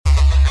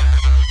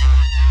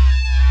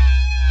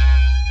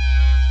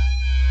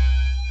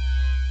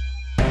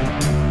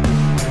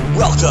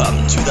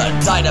Welcome to the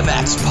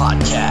Dynamax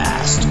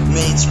Podcast,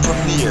 Maine's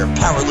premier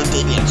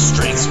powerlifting and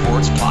strength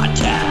sports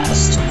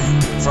podcast.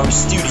 From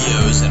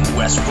studios in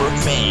Westbrook,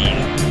 Maine,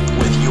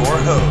 with your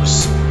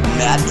hosts,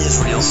 Matt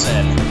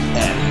Israelson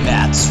and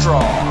Matt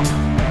Strong.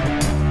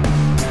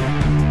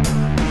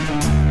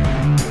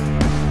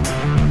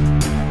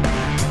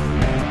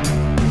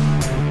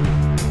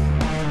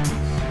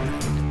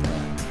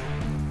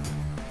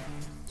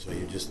 So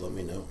you just let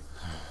me know.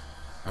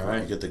 All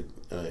right. You get the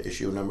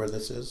issue number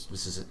this is?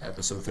 This is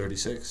episode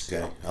 36.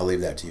 Okay, I'll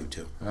leave that to you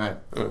too. All right.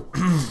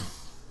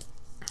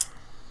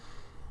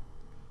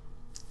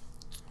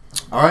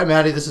 All right,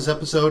 Maddie, this is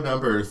episode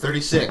number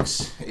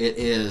 36. It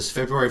is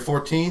February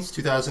 14th,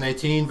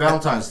 2018,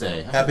 Valentine's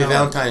Day. Happy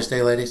Valentine's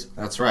Day, ladies.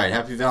 That's right.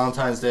 Happy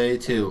Valentine's Day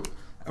to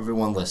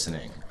everyone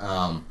listening.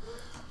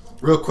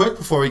 Real quick,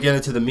 before we get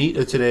into the meat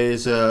of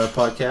today's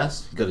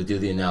podcast, got to do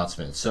the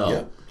announcement. So,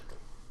 Yeah.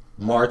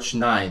 March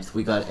 9th,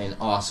 we got an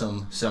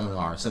awesome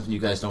seminar, something you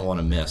guys don't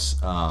want to miss.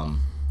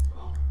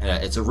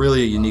 It's a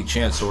really unique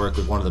chance to work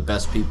with one of the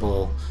best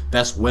people,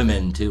 best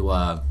women to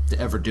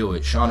ever do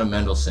it. Shauna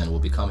Mendelson will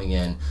be coming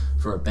in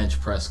for a bench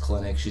press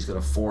clinic. She's got a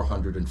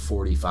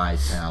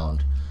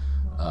 445-pound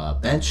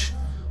bench,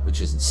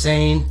 which is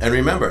insane. And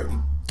remember,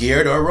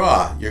 geared or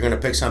raw, you're going to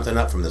pick something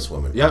up from this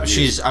woman. Yep,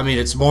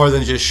 it's more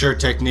than just shirt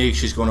technique.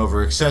 She's going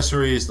over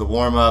accessories, the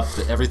warm-up,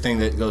 everything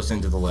that goes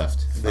into the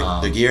lift.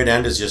 The geared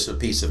end is just a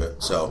piece of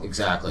it. So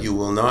Exactly. you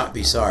will not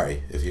be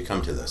sorry if you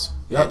come to this.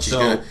 Yep,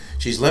 And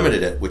she's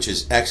limited it, which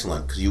is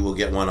excellent because you will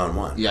get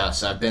one-on-one.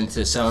 Yes, I've been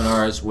to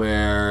seminars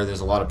where there's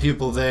a lot of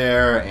people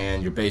there,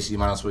 and you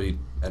might as well be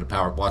at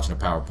watching a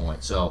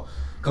PowerPoint. So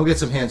go get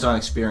some hands-on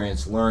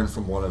experience, learn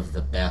from one of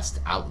the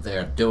best out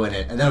there doing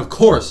it, and then of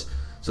course.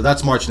 So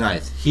that's March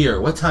 9th. Here,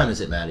 what time is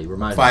it, Maddie?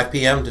 Remind me. 5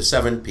 p.m. to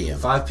 7 p.m.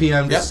 5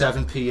 p.m. to Yep.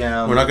 7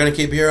 p.m. We're not going to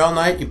keep you here all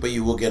night, but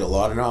you will get a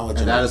lot of knowledge.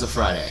 And in that a is a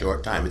Friday.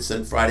 Short time. It's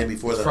the Friday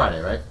before the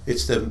Friday, right?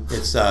 It's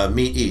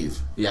Meet Eve.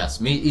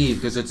 Yes, Meet Eve,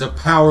 because it's a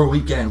power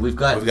weekend. We've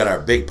got our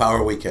big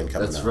power weekend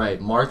coming up. That's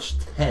right. March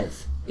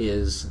 10th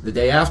is the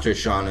day after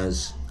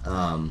Shauna's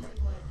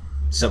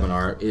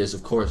seminar. Is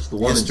of course the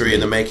women's History in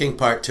the Making,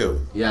 Part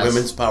 2. Yes.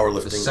 Women's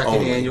powerlifting. The second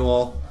only.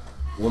 annual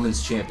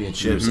Women's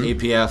Championships,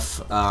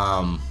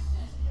 APF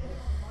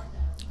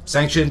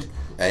sanctioned,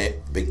 Hey,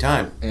 big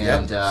time.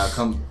 and Yep.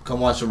 come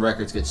watch some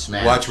records get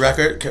smashed. Watch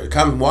record.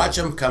 Come watch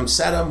them. Come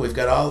set them. We've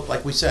got all,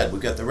 like we said,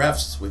 we've got the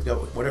refs. We've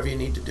got whatever you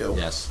need to do.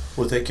 Yes.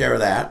 We'll take care of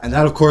that. And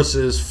that, of course,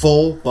 is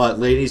full. But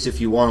ladies,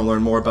 if you want to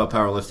learn more about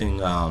powerlifting,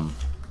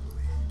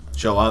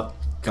 show up,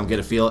 come get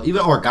a feel.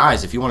 Or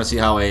guys, if you want to see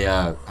how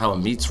a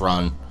meet's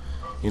run,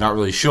 you're not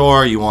really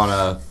sure, you want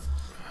to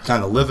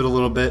kind of live it a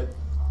little bit,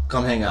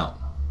 come hang out.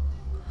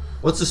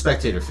 What's the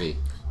spectator fee?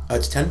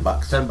 It's $10.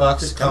 $10.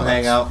 Just Come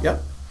hang out.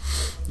 Yep.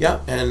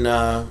 Yep.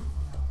 And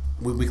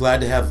we'd be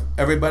glad to have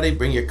everybody.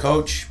 Bring your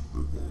coach.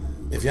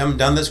 If you haven't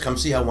done this, come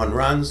see how one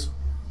runs.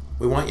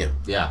 We want you.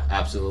 Yeah,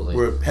 absolutely.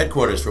 We're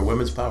headquarters for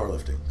women's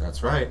powerlifting.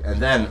 That's right.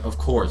 And then, of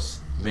course,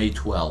 May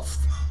 12th,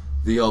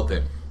 the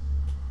Open,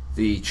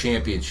 the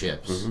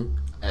championships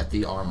at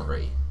the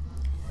Armory.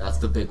 That's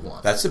the big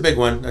one. That's the big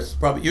one. That's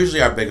probably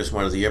usually our biggest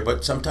one of the year,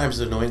 but sometimes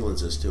the New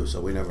England's is too,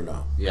 so we never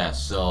know. Yeah,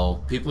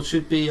 so people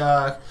should be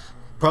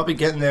probably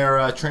getting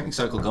their training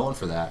cycle going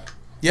for that.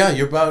 Yeah,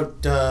 you're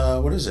about,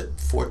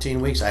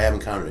 14 weeks? I haven't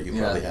counted it. You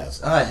probably have.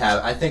 I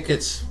have. I think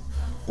it's...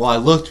 Well, I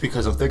looked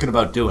because I'm thinking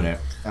about doing it.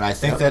 And I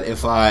think that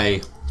if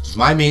my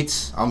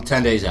meets, I'm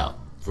 10 days out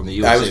from the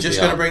USAPL. I was just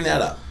going to bring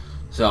that up.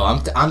 So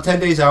I'm 10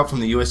 days out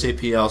from the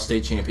USAPL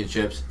State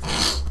Championships.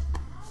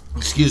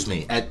 Excuse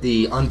me, at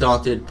the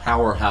Undaunted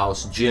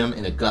Powerhouse Gym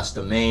in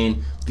Augusta,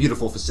 Maine.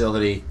 Beautiful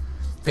facility,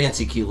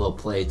 fancy kilo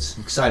plates.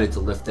 Excited to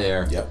lift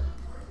there. Yep.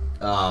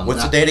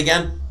 What's the date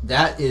again?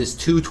 That is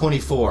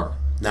 2/24.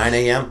 9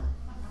 a.m.?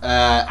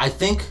 I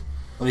think,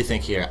 let me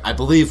think here. I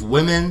believe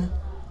women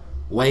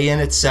weigh in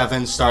at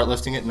 7, start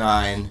lifting at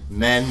 9.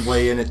 Men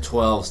weigh in at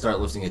 12, start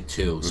lifting at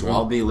 2. So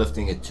I'll be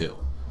lifting at 2.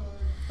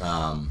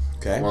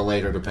 Okay. Or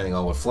later, depending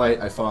on what flight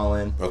I fall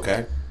in.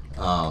 Okay.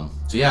 So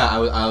yeah,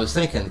 I was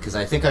thinking, because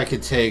I think I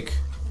could take,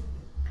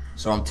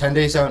 so I'm 10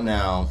 days out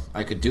now,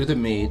 I could do the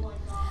meet,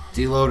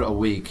 deload a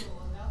week,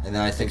 and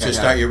then I think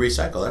start your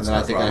recycle. That's and then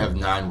not I think a I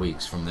problem. have 9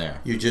 weeks from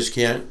there. You just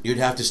can't, you'd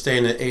have to stay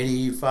in the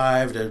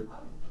 85 to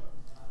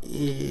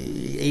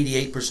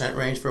 88%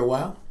 range for a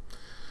while.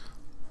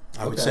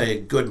 I would say a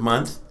good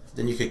month.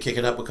 Then you could kick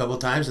it up a couple of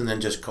times and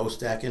then just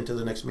coast back into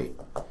the next meet.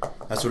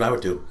 That's what I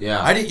would do.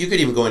 Yeah. You could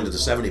even go into the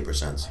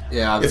 70%.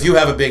 Yeah. If you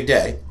have a big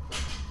day,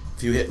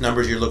 if you hit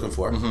numbers you're looking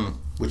for,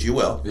 which you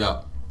will.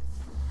 Yeah.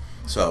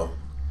 So,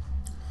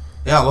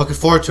 Yeah, I'm looking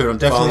forward to it. I'm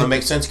fall in definitely the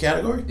make sense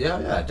category?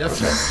 Yeah,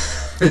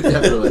 definitely.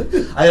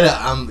 Definitely.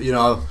 I'm,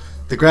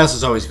 the grass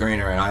is always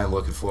greener, and I am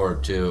looking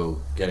forward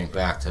to getting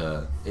back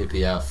to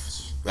APF.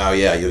 Oh,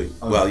 yeah.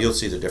 You'll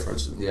see the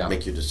difference and Yeah.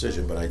 make your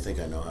decision, but I think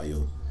I know how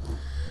you'll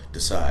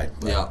decide.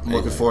 But Yeah, I'm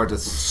looking forward to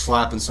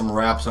slapping some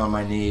wraps on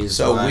my knees.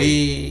 So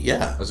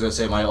I was going to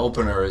say my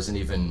opener isn't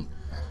even...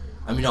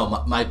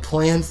 my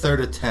planned third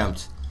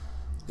attempt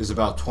is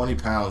about 20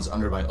 pounds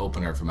under my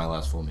opener for my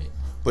last full meet.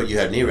 But you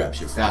have knee reps.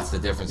 That's the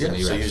difference in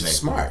knee so reps. you're make.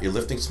 smart. You're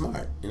lifting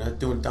smart. You're not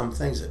doing dumb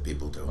things that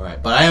people do.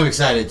 Right, but I am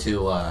excited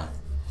to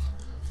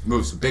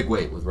move some big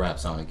weight with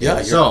reps on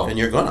again. Yeah, and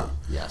you're gonna.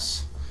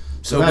 Yes.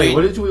 So Maddie,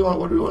 what do we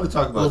want to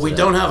talk about? Well, we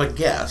today? don't have a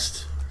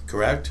guest,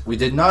 correct? We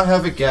did not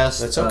have a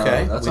guest. That's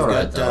okay. That's We've all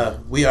right.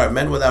 got, we are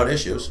men without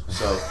issues.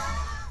 So,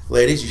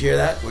 ladies, you hear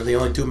that? We're the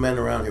only two men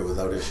around here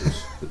without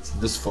issues. It's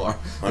this far.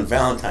 On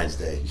Valentine's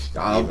Day.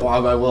 I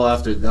will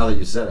after now that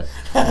you said it.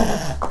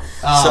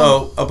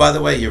 So, oh, by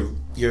the way,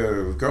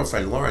 your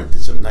girlfriend Lauren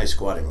did some nice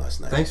squatting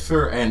last night.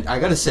 And I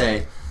gotta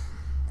say,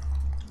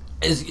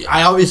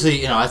 I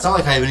obviously, it's not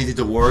like I have anything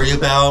to worry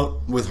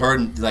about with her,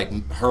 like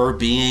her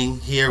being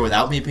here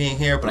without me being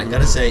here. But I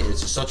gotta say,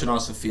 it's just such an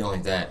awesome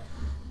feeling that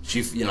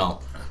she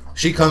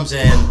comes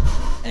in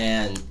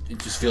and it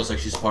just feels like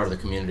she's part of the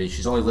community.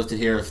 She's only lifted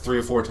here 3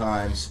 or 4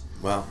 times.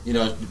 Well,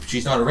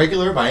 she's not a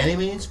regular by any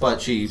means,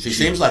 but she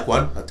seems like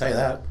one. I'll tell you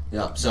that.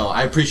 Yeah, so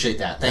I appreciate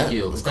that. Thank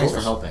you. Thanks for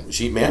helping.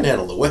 She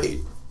manhandled the weight.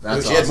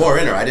 That's she had more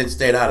in her. I didn't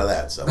stay out of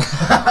that, so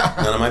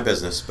none of my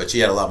business. But she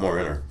had a lot more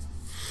in her.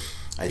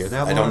 I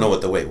don't know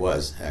what the weight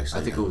was,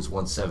 actually. I think it was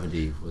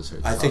 170 was her.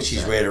 I think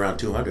she's right around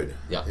 200,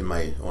 yeah. in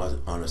my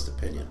honest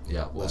opinion.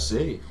 Yeah, we'll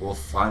see. We'll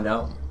find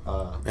out.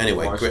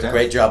 Anyway,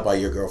 great job by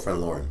your girlfriend,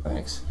 Lauren.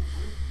 Thanks.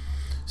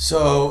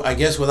 So, I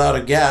guess without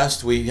a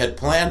guest, we had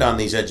planned on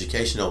these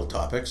educational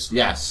topics.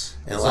 Yes.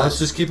 And so let's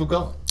just keep it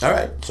going. All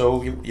right.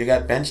 So, you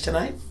got bench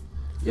tonight?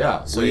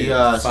 Yeah. So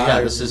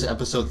this is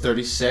episode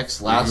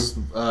 36. Last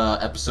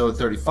episode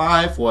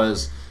 35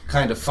 was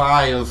kind of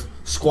 5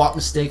 squat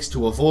mistakes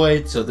to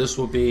avoid. So this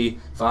will be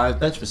 5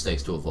 bench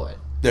mistakes to avoid.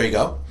 There you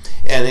go.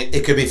 And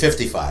it could be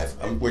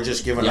 55. We're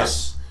just giving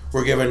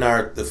we're giving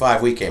the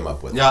 5 we came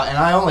up with. Yeah,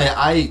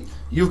 and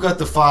you've got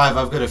the 5.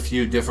 I've got a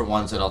few different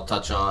ones that I'll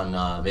touch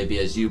on maybe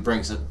as you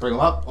bring them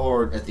up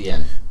or at the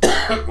end.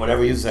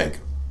 Whatever you think.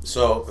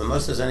 So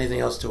unless there's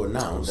anything else to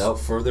announce. Without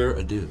further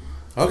ado.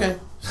 Okay.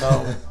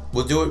 So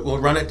we'll do it. We'll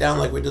run it down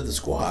like we did the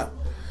squat.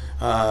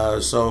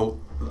 So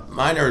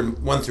mine are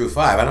 1 through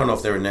 5. I don't know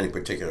if they're in any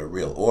particular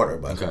real order,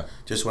 but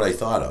just what I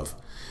thought of,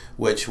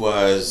 which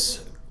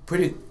was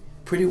pretty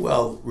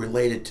well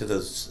related to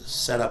the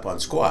setup on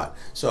squat.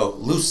 So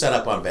loose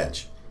setup on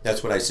bench.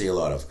 That's what I see a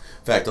lot of.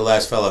 In fact, the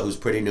last fella who's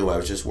pretty new I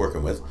was just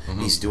working with,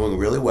 he's doing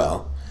really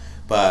well,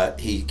 but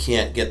he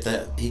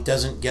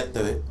doesn't get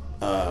the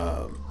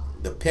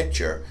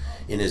picture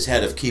in his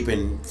head of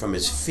keeping from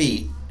his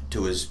feet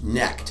to his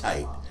neck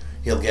tight.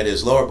 He'll get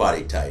his lower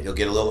body tight. He'll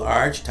get a little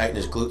arch, tighten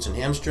his glutes and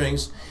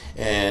hamstrings,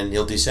 and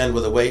he'll descend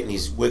with a weight, and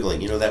he's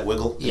wiggling. You know that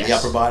wiggle in the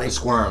upper body? The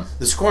squirm.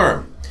 The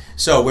squirm.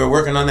 So we're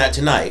working on that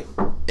tonight,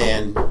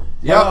 and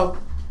we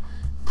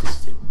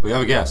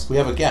have a guest. We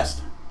have a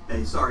guest.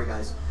 Hey, sorry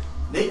guys.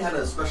 Nate had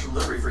a special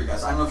delivery for you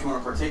guys. I don't know if you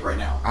want to partake right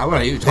now. I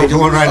want to take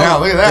one right now.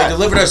 Look at that. They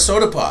delivered our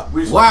soda pop.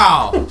 We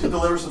just to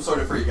deliver some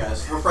soda for you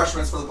guys.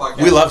 Refreshments for the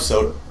podcast. We love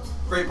soda.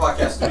 Great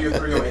podcast. Studio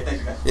 308.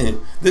 Thank you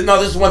guys.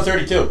 No, this is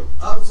 132.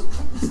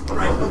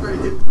 Right,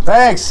 132.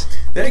 Thanks.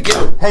 Thank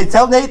you. Hey,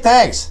 tell Nate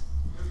thanks.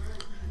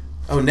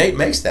 Oh, Nate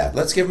makes that.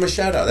 Let's give him a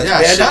shout out.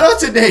 Shout out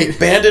to Nate.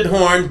 Banded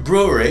Horn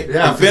Brewery in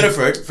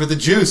Biddeford for the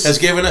juice has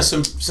given us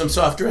some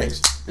soft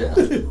drinks. Yeah,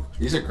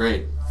 these are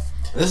great.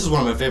 This is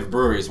one of my favorite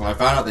breweries. When I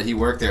found out that he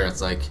worked there,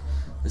 it's like,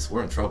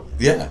 we're in trouble.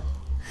 Yeah.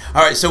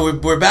 All right, so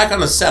we're back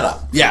on the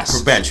setup. Yes.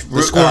 For bench.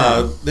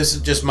 This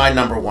is just my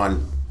number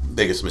one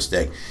biggest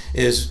mistake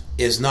is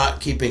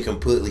not keeping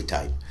completely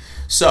tight.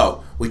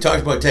 So we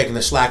talked about taking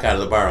the slack out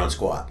of the bar on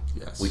squat.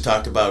 Yes. We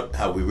talked about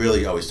how we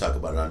really always talk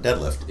about it on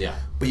deadlift. Yeah.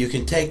 But you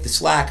can take the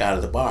slack out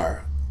of the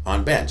bar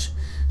on bench.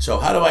 So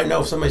how do I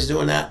know if somebody's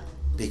doing that?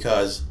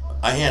 Because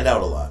I hand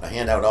out a lot. I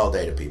hand out all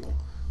day to people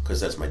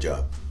because that's my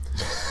job.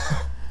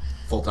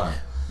 Full time.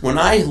 When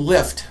I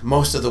lift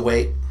most of the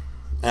weight,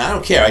 and I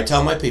don't care. I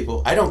tell my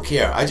people, I don't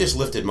care. I just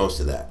lifted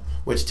most of that,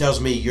 which tells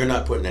me you're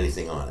not putting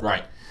anything on it.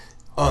 Right.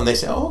 Oh, and they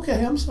say, oh,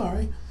 okay, I'm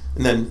sorry.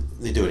 And then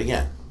they do it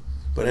again.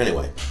 But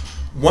anyway,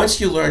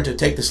 once you learn to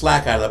take the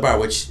slack out of the bar,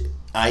 which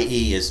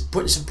i.e. is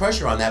putting some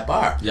pressure on that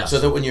bar, so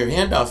that when your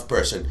handoff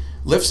person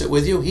lifts it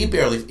with you,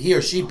 he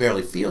or she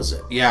barely feels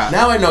it. Yeah.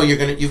 Now I know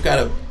you've got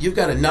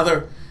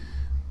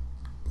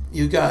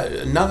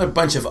another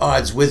bunch of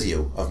odds with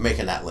you of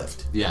making that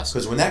lift. Yes.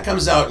 Because when that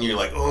comes out and you're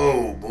like,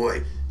 oh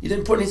boy, you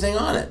didn't put anything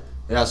on it.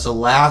 Yeah, so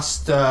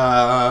last,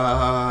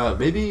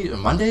 maybe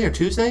Monday or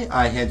Tuesday,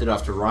 I handed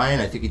off to Ryan.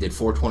 I think he did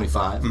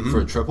 425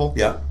 for a triple.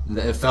 Yeah.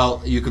 It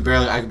felt, I could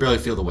barely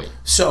feel the weight.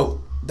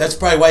 So that's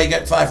probably why you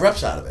got 5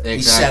 reps out of it. Exactly.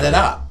 He set it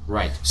up.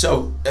 Right.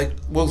 So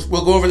we'll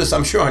go over this,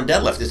 I'm sure, on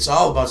deadlift. It's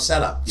all about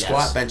setup,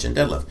 squat, bench, and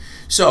deadlift.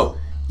 So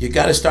you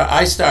got to start.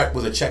 I start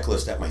with a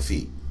checklist at my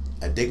feet.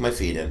 I dig my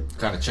feet in.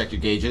 Kind of check your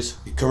gauges.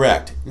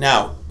 Correct.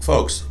 Now,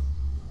 folks,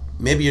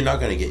 maybe you're not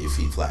going to get your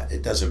feet flat.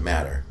 It doesn't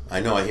matter. I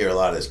know I hear a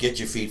lot of this. Get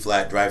your feet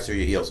flat, drive through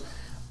your heels.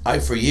 I,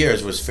 for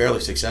years, was fairly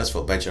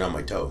successful benching on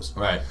my toes.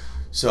 Right.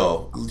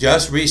 So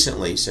just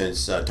recently,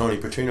 since Tony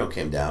Petrino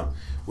came down,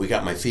 we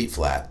got my feet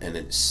flat, and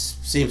it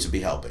seems to be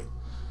helping.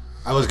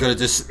 I was going to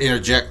just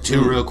interject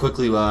too real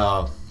quickly.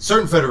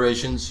 Certain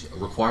federations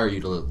require you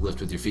to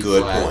lift with your feet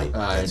Good flat.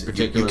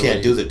 point. You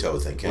can't do the toe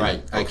thing, can you?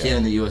 Right. I can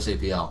in the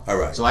USAPL. All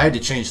right. So I had to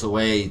change the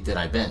way that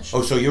I bench.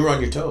 Oh, so you were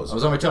on your toes. I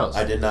was on my toes.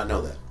 I did not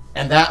know that.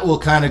 And that will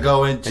kind of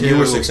go into... And you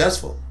were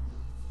successful.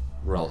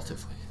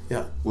 Relatively.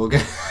 Yeah. We'll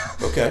get...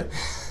 Okay.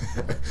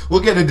 We'll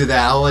get into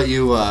that. I'll let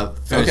you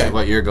finish with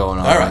what you're going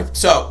on. All right.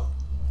 So,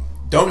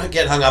 don't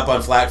get hung up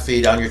on flat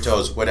feet, on your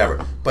toes,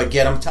 whatever. But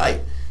get them tight.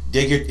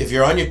 If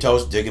you're on your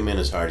toes, dig them in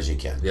as hard as you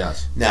can.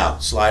 Yes. Now,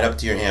 slide up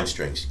to your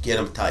hamstrings. Get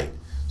them tight.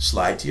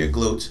 Slide to your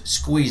glutes.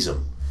 Squeeze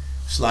them.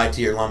 Slide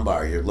to your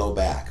lumbar, your low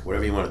back,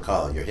 whatever you want to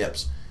call it, your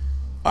hips.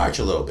 Arch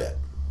a little bit.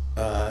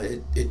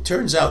 It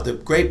turns out the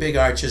great big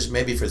arches,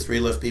 maybe for 3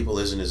 lift people,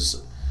 isn't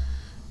as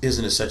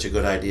such a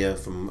good idea.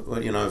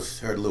 I've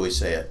heard Louis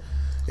say it.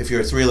 If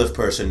you're a 3 lift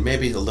person,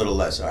 maybe a little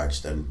less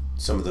arch than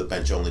some of the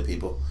bench only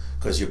people,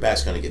 because your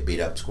back's going to get beat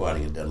up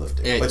squatting and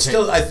deadlifting. But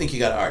still, I think you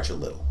got to arch a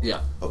little.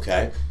 Yeah.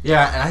 Okay.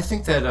 Yeah, and I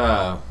think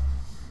that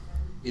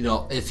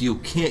if you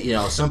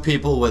can't, some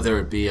people, whether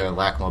it be a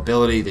lack of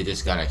mobility, they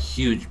just got a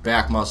huge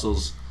back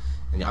muscles.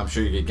 And I'm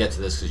sure you could get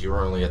to this because you're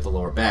only at the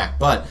lower back.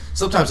 But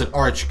sometimes an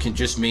arch can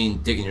just mean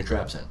digging your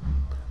traps in.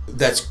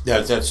 That's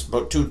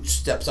about 2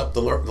 steps up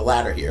the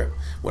ladder here,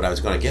 what I was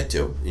going to get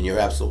to, and you're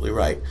absolutely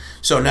right.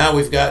 So now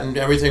we've gotten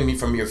everything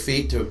from your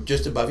feet to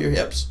just above your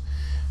hips.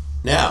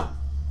 Now,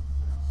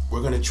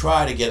 we're going to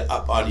try to get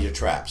up onto your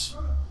traps.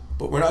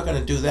 But we're not going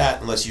to do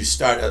that unless you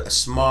start a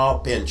small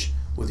pinch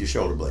with your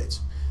shoulder blades.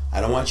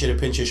 I don't want you to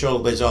pinch your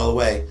shoulder blades all the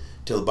way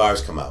till the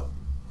bars come out.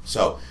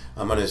 So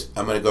I'm going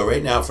to go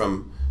right now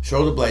from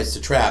shoulder blades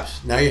to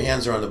traps. Now your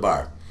hands are on the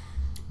bar.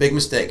 Big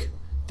mistake.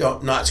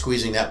 Not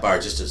squeezing that bar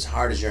just as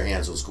hard as your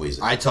hands will squeeze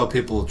it. I tell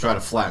people try to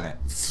flatten it.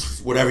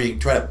 Whatever you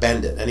try to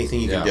bend it,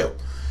 anything you can do.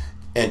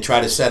 And try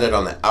to set it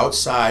on the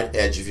outside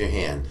edge of your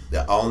hand,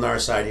 the ulnar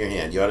side of your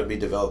hand. You ought to be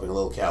developing a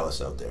little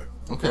callus out there.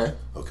 Okay.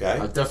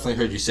 I've definitely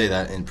heard you say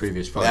that in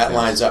previous podcasts. That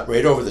lines up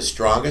right over the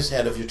strongest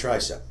head of your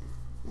tricep.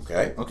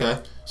 Okay?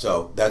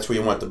 So that's where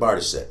you want the bar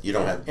to sit. You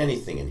don't have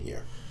anything in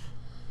here.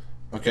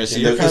 Okay, so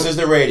this is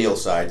the radial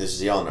side. This is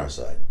the ulnar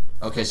side.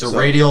 Okay, so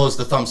radial is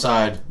the thumb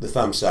side. The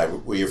thumb side,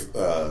 where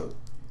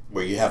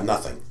you have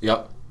nothing.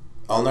 Yep.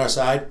 Ulnar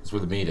side. That's where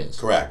the meat is.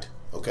 Correct.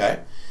 Okay.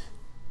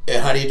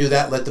 And how do you do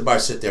that? Let the bar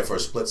sit there for a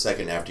split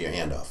second after your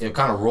handoff. It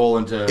kind of roll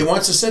into... It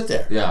wants to sit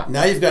there. Yeah.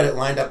 Now you've got it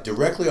lined up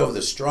directly over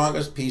the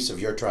strongest piece of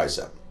your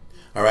tricep.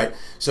 All right?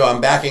 So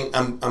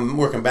I'm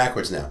working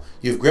backwards now.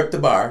 You've gripped the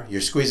bar.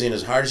 You're squeezing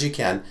as hard as you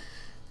can.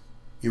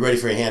 You're ready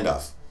for your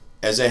handoff.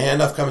 As the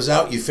handoff comes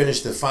out, you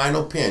finish the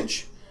final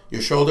pinch.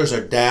 Your shoulders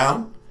are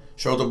down.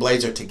 Shoulder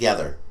blades are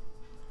together.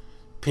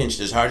 Pinched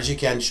as hard as you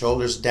can.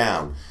 Shoulders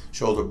down.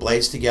 Shoulder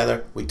blades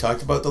together. We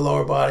talked about the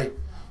lower body.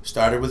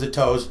 Started with the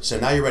toes. So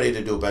now you're ready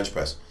to do a bench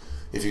press.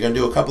 If you're going to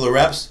do a couple of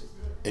reps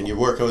and you're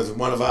working with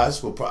one of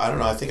us, I don't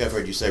know, I think I've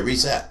heard you say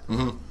reset.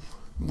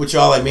 Mm-hmm. Which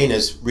all I mean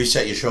is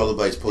reset your shoulder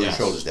blades, pull your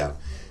shoulders down.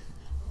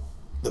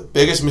 The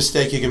biggest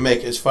mistake you can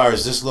make as far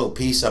as this little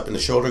piece up in the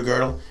shoulder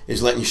girdle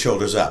is letting your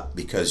shoulders up,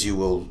 because you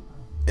will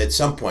at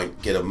some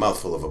point get a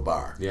mouthful of a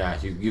bar. Yeah,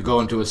 you go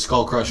into a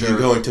skull crusher. You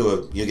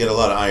get a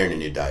lot of iron in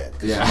your diet.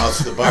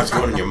 The bar's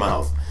going in your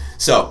mouth.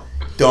 So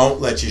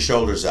don't let your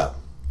shoulders up.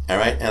 All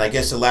right, and I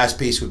guess the last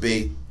piece would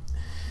be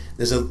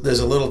there's a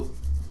little,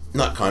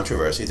 not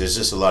controversy. There's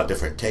just a lot of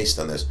different taste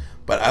on this,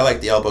 but I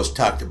like the elbows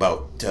tucked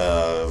about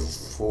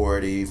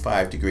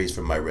 45 degrees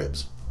from my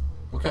ribs.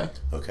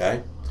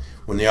 Okay.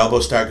 When the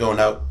elbows start going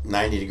out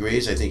 90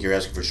 degrees, I think you're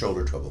asking for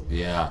shoulder trouble.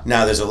 Yeah.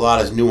 Now, there's a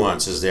lot of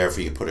nuances there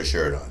for you to put a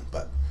shirt on,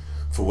 but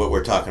for what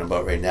we're talking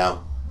about right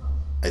now,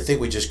 I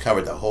think we just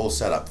covered the whole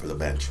setup for the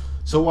bench.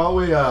 So while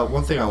we,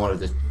 one thing I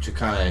wanted to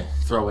kind of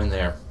throw in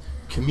there,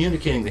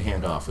 communicating the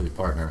handoff with your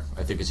partner,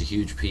 I think is a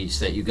huge piece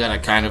that you got to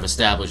kind of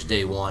establish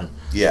day one.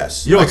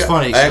 Yes. You know what's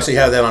funny? I actually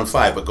have that on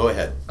 5, but go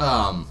ahead.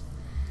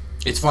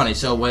 It's funny.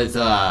 So with...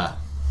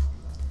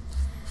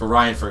 For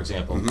Ryan, for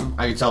example,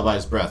 I can tell by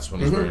his breaths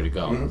when he's ready to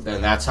go. And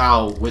that's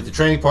how, with the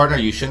training partner,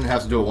 you shouldn't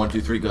have to do a 1, 2,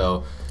 3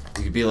 go.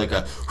 You could be like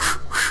a...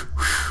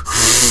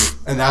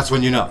 and that's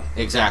when you know.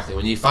 Exactly.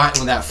 When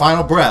that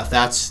final breath,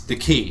 that's the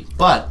key.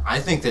 But I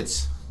think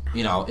that's,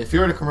 if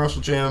you're at a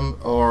commercial gym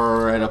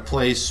or at a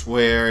place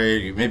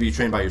where maybe you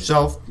train by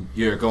yourself,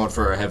 you're going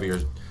for a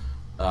heavier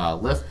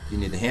lift, you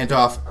need the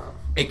handoff,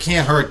 it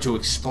can't hurt to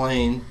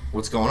explain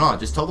what's going on.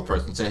 Just tell the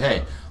person, say,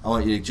 hey, I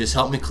want you to just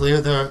help me clear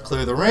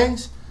the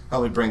rings.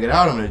 Help me bring it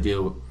out. I'm going to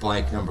do a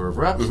blank number of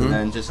reps, and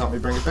then just help me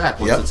bring it back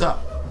once it's up.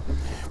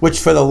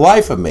 Which, for the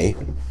life of me,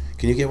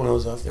 can you get one of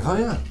those off there? Oh,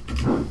 yeah.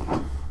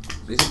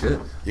 These are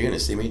good. You're going to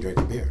see me drink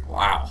a beer.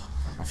 Wow.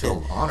 I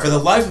feel honored. For the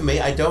life of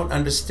me, I don't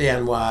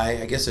understand why,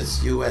 I guess it's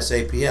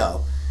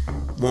USAPL,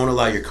 won't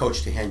allow your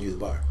coach to hand you the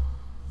bar.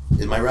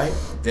 Am I right?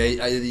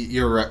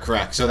 You're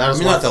correct. So that was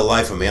not the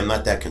life of me. I'm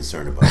not that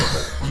concerned about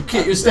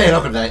it. You're staying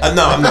up at night.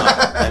 No, I'm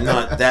not. I'm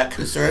not that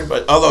concerned.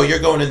 But although you're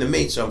going into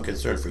meat, so I'm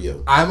concerned for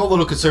you. I'm a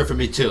little concerned for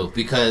me too,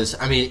 because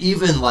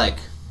even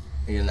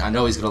and I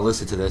know he's going to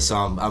listen to this. So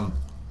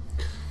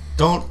don't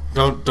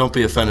don't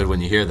be offended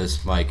when you hear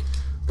this, Mike.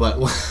 But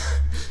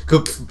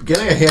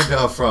getting a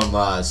handoff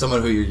from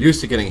someone who you're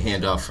used to getting a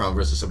handoff from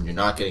versus someone you're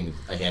not getting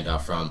a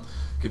handoff from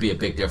could be a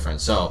big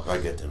difference. So I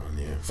get that on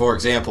the air. For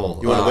example,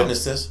 you want to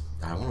witness this?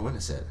 I want to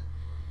witness it.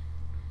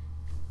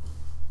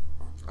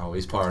 Oh,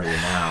 he's partying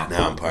now.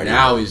 Now I'm partying.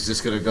 Now he's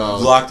just gonna go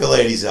lock the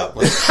ladies up.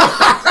 This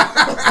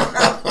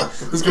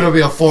is gonna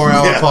be a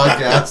 4-hour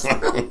podcast.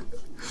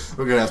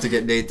 We're gonna have to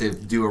get Nate to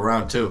do a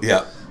round 2.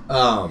 Yeah.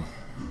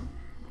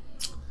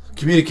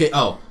 Communicate.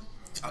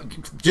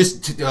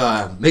 Just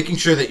making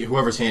sure that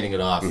whoever's handing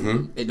it off,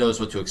 it knows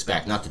what to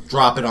expect, not to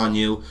drop it on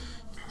you.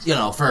 You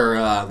know,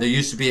 there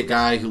used to be a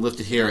guy who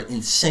lifted here,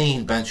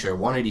 insane bencher,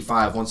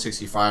 185,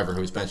 165er, who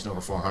was benching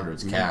over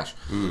 400s cash.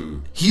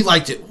 He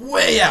liked it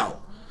way out.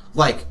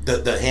 Like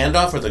the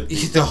handoff or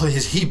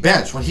he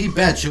benched. When he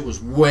benched, it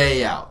was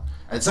way out.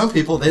 And some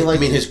people they like.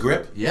 You mean his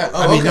grip? Yeah.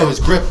 Oh, no,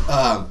 his grip.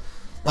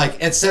 Like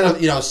instead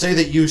of say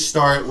that you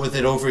start with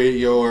it over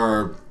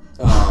your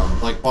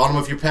like bottom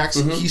of your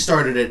pecs, he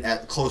started it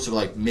at closer to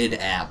like mid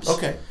abs.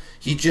 Okay.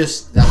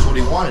 That's what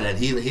he wanted, and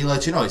he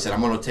let you know. He said,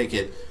 "I'm going to take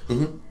it." He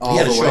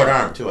had a short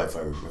arm too, if I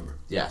remember.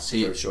 Yes,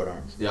 he had a short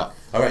arm. Yeah.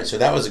 All right, so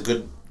that was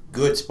a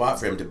good spot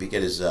for him to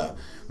get his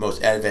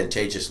most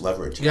advantageous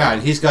leverage. Yeah,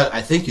 and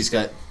I think he's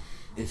got.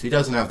 If he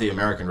doesn't have the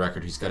American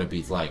record, he's got to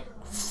be like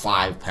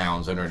 5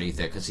 pounds underneath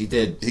it because he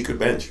could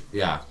bench.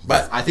 Yeah,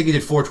 but I think he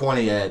did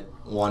 420 at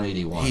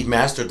 181. He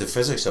mastered the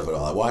physics of it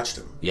all. I watched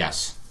him.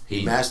 Yes,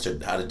 he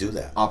mastered how to do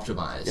that.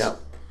 Optimize. Yep.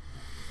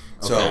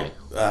 Okay.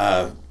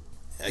 So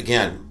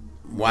again,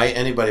 why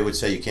anybody would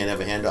say you can't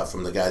have a handoff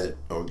from the guy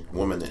or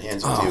woman that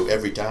hands it to you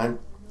every time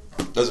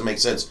doesn't make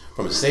sense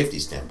from a safety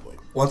standpoint.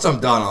 Once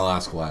I'm done, I'll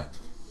ask why.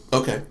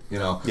 Okay.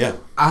 Yeah.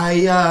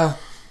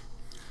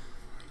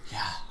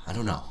 I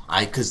don't know.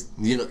 Because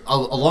a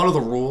lot of the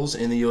rules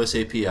in the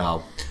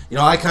USAPL,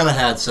 I kind of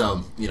had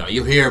some.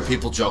 You hear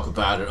people joke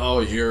about it. Oh,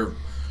 you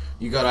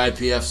got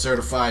IPF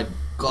certified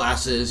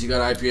glasses. You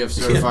got IPF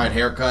certified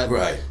haircut.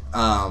 Right.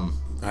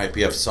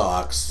 IPF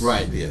socks.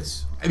 Right.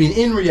 Yes. I mean,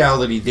 in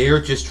reality, they're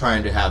just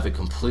trying to have a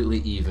completely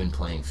even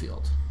playing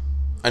field.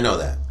 I know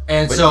that.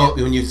 And but so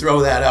when you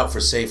throw that out for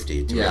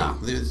safety,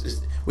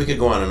 we could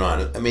go on and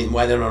on. I mean,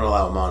 why they don't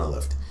allow a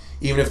monolift,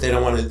 even if they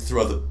don't want to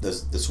throw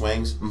the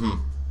swings.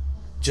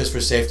 Just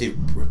for safety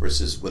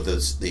purposes with the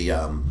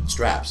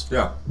straps.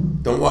 Yeah.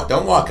 Don't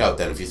walk out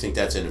then if you think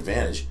that's an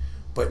advantage.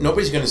 But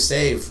nobody's going to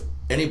save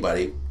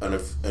anybody on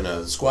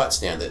a squat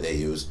stand that they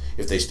use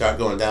if they start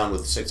going down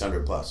with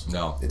 600 plus.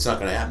 No. It's not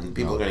going to happen.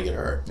 People are going to get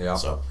hurt. Yeah.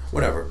 So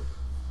whatever.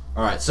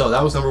 All right. So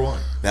that was number 1.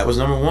 That was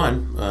number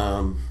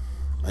 1.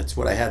 That's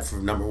what I had for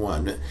number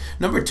 1.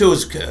 Number 2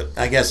 is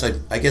I guess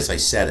I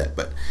said it,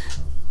 but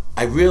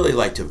I really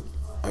like to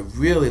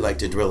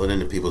drill it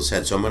into people's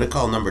heads. So I'm going to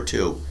call number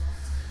 2.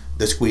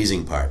 The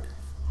squeezing part.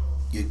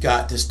 You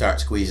got to start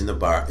squeezing the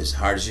bar as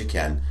hard as you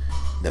can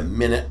the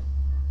minute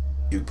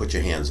you put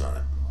your hands on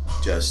it.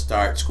 Just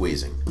start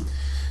squeezing.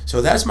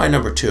 So that's my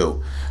number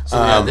 2.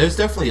 So there's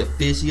definitely a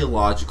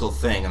physiological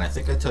thing, and I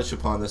think I touched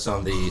upon this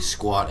on the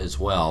squat as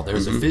well.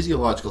 There's a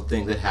physiological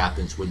thing that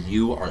happens when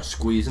you are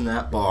squeezing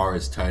that bar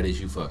as tight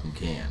as you fucking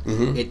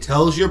can. It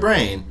tells your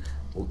brain,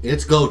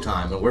 it's go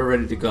time, and we're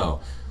ready to go.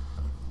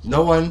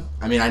 No one.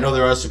 I mean, I know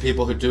there are some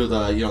people who do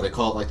they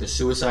call it like the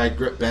suicide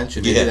grip bench,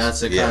 and maybe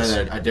that's kind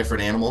of a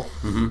different animal.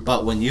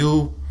 But when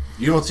you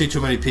don't see too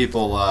many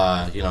people,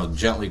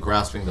 gently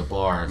grasping the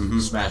bar,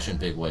 smashing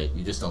big weight.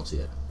 You just don't see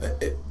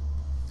it.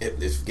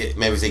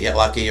 Maybe if they get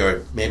lucky,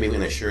 or maybe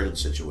in a shirted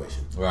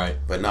situation, right?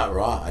 But not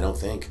raw. I don't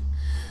think.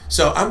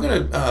 So I'm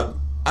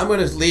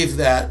gonna leave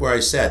that where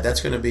I said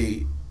that's gonna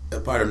be a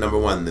part of number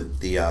 1,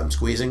 the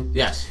squeezing.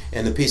 Yes.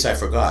 And the piece I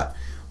forgot.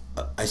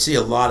 I see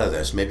a lot of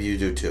this. Maybe you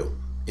do too.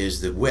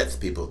 Is the width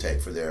people take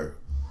for their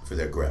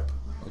grip.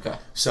 Okay.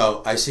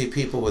 So I see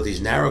people with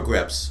these narrow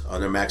grips on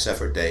their max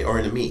effort day or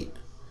in a meet,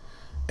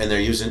 and they're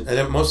using.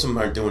 And most of them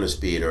aren't doing a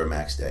speed or a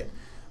max day,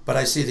 but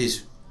I see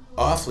these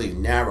awfully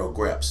narrow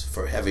grips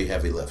for heavy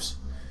lifts.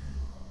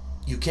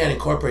 You can't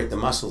incorporate the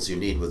muscles you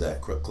need with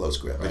that close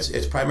grip. Right.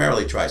 It's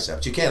primarily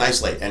triceps. You can't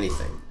isolate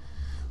anything,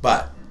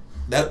 but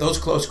those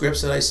close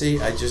grips that I see,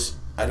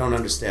 I don't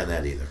understand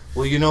that either.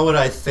 Well, you know what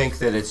I think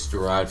that it's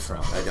derived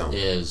from? I don't.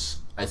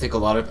 I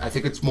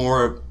think it's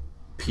more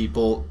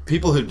people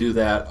who do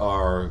that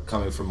are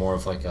coming from more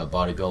of like a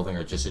bodybuilding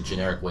or just a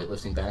generic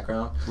weightlifting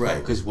background. Right.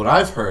 Because what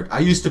I've heard, I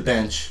used to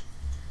bench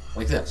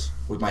like this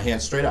with my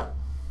hands straight up.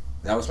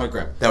 That was my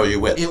grip. That was your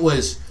width. It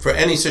was for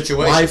any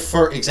situation.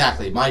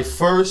 My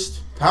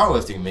first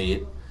powerlifting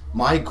meet,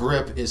 my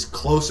grip is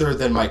closer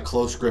than my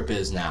close grip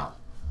is now.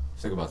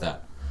 Think about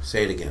that.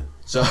 Say it again.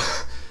 So,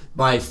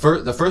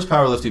 the first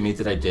powerlifting meet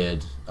that I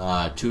did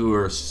 2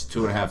 or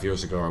 2.5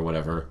 years ago or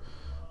whatever,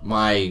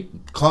 my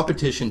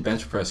competition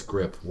bench press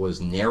grip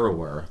was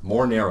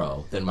more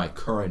narrow than my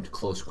current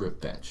close grip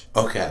bench.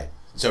 Okay.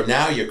 So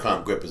now your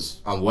comp grip is...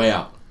 I'm way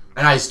out.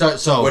 And I start,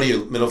 so... What are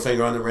you, middle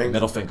finger on the ring?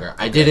 Middle finger.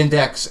 I did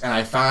index, and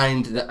I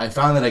found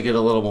that I get a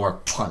little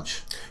more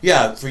punch.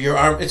 Yeah, for your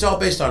arm, it's all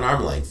based on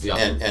arm length, Yeah.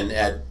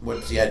 and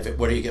what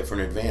do you get for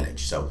an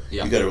advantage? So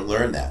Yeah. you got to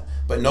learn that.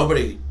 But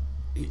nobody,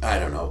 I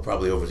don't know,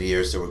 probably over the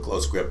years there were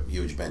close grip,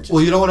 huge benches.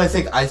 Well, you know what I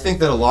think? I think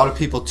that a lot of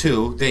people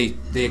too they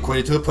equate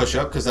it to a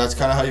push-up because that's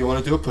kind of how you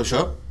want to do a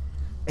push-up.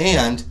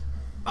 And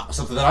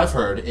something that I've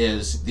heard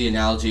is the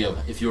analogy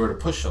of if you were to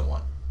push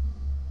someone,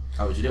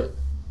 how would you do it?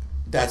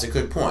 That's a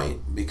good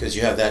point because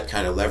you have that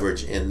kind of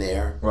leverage in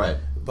there. Right.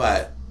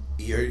 But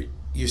you're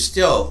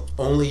still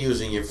only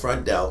using your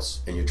front delts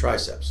and your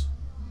triceps.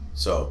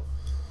 So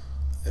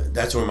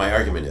that's where my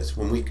argument is.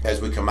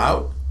 As we come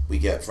out, we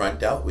get front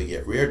delt, we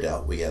get rear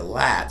delt, we get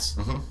lats,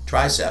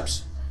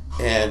 triceps,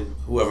 and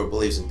whoever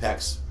believes in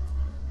pecs,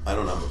 I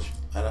don't know much.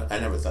 I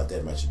never thought they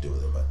had much to do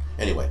with it, but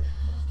anyway,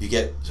 you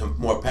get some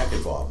more pec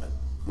involvement.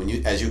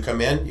 As you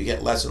come in, you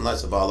get less and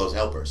less of all those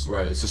helpers.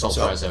 Right. It's just all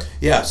tricep.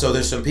 Yeah. So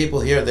there's some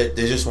people here that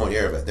they just won't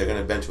hear of it. They're going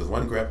to bench with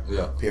one grip.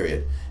 Yeah.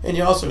 Period. And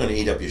you're also going to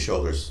eat up your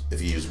shoulders if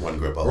you use one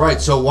grip. All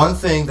Right. So one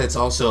thing that's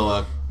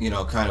also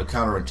kind of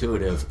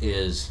counterintuitive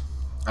is,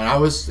 and I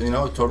was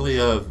totally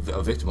a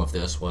victim of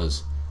this,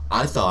 was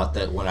I thought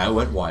that when I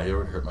went wide it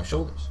would hurt my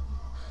shoulders.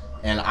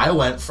 And I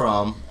went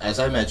from, as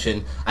I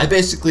mentioned, I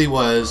basically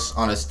was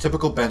on a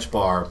typical bench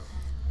bar.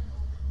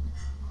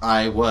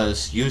 I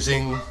was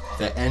using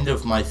the end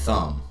of my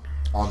thumb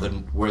on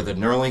where the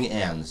knurling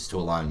ends to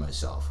align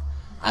myself.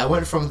 I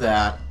went from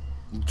that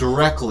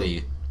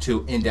directly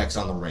to index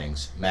on the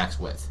rings, max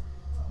width,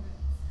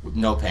 with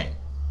no pain,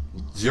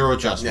 zero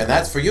adjustment. Yeah,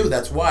 that's for you.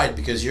 That's wide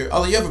because you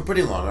have a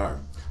pretty long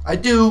arm. I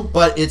do,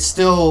 but it's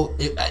still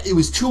it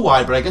was too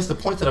wide. But I guess the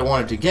point that I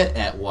wanted to get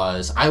at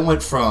was I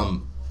went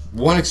from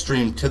one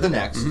extreme to the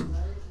next,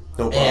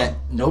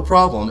 no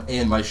problem,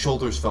 and my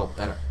shoulders felt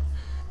better.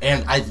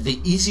 And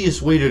the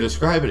easiest way to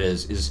describe it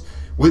is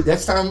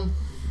next time,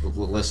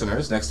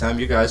 listeners, next time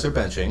you guys are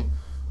benching,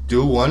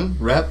 do 1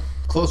 rep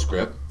close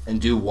grip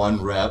and do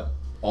 1 rep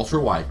ultra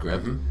wide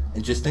grip,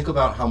 and just think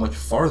about how much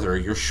farther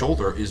your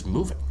shoulder is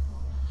moving.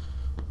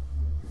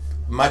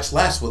 Much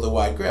less with a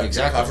wide grip.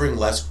 Exactly. You're covering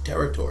less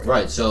territory.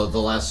 Right. So the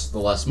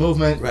less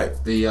movement, right,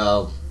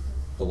 the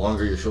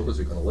longer your shoulders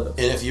are going to live.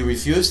 And if you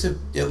refuse to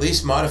at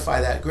least modify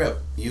that grip,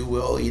 you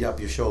will eat up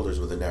your shoulders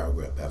with a narrow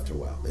grip after a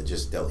while.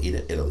 They'll eat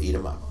it. It'll eat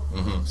them up.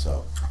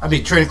 So I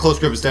mean, training close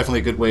grip is definitely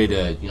a good way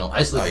to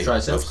isolate the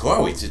triceps. Of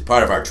course, it's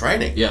part of our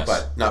training. Yes,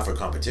 but not for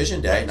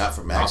competition day, not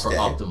for max day.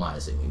 Not for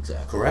optimizing,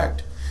 exactly.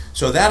 Correct.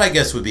 So that I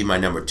guess would be my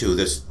number 2.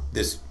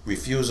 This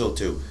refusal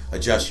to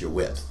adjust your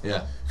width.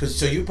 Yeah.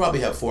 So you probably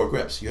have 4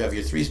 grips. You have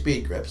your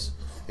 3-speed grips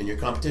and your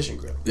competition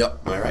grip.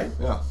 Yep. Am I right?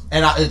 Yeah.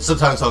 And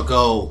sometimes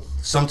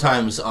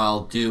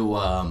I'll do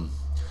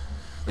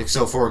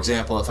so for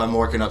example, if I'm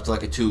working up to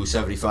like a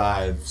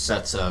 275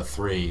 sets of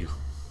 3,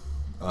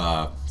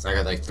 I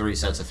got like 3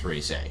 sets of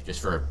 3, say,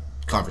 just for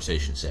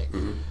conversation's sake.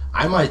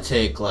 I might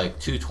take like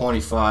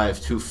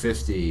 225,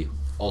 250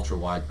 ultra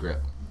wide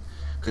grip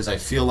because I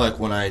feel like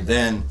when I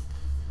then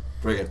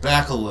bring it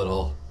back a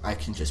little, I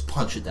can just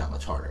punch it that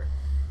much harder.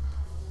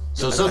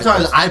 So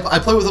sometimes I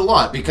play with it a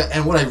lot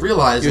and what I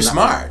realize you're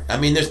smart. I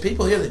mean, there's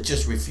people here that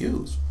just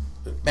refuse.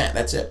 Man,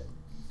 that's it.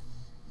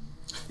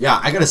 Yeah,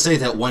 I gotta say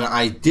that when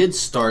I did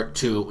start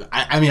to,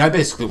 I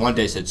basically one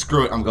day said,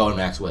 "Screw it, I'm going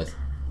max width."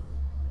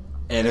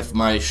 And if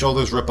my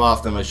shoulders rip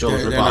off, then my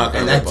shoulders rip off,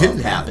 and that didn't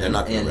happen.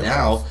 And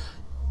now,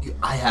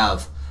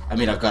 I've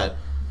got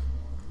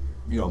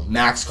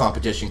max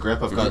competition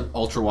grip. I've got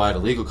ultra wide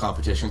illegal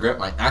competition grip.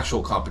 My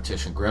actual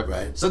competition grip.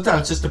 Right.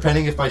 Sometimes just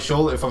depending if I'm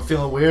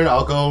feeling weird,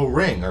 I'll go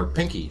ring or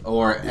pinky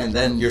and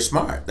then you're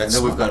smart.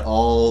 We've got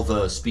all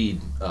the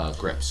speed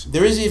grips.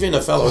 There is even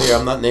a fellow here,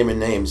 I'm not naming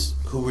names,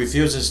 who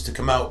refuses to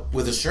come out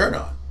with a shirt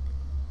on.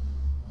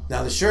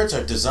 Now the shirts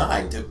are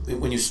designed to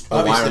when you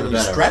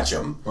stretch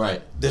them,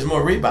 right? There's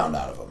more rebound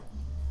out of them.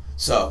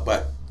 So,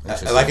 but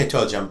like I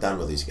told you, I'm done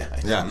with these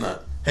guys. Yeah.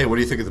 Hey, what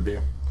do you think of the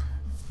beer?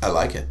 I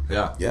like it.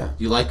 Yeah. Yeah.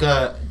 You like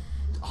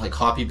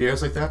hoppy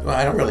beers like that? Well,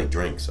 I don't really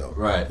drink, so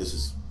right.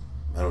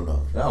 I don't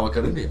know. No, what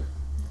kind of beer?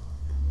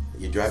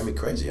 You drive me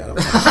crazy. I don't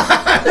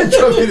know. You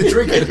drove me to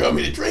drink it. You drove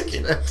me to drink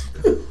it.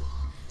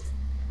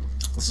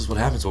 This is what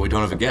happens when we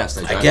don't have a guest.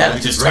 I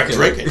just start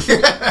drinking.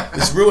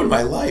 This ruined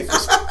my life.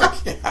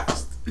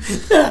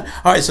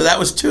 All right, so that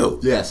was 2.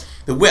 Yes.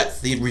 The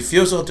width, the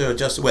refusal to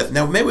adjust the width.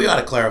 Now, maybe we ought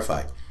to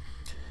clarify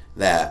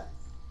that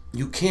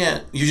you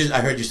can't.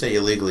 I heard you say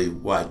illegally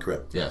wide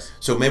grip. Yes.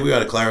 So maybe we ought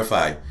to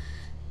clarify.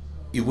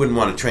 You wouldn't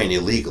want to train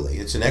illegally.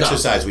 It's an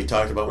exercise we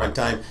talked about one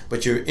time.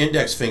 But your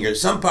index finger,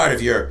 some part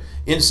of your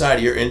inside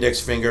of your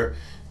index finger,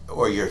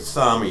 or your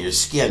thumb or your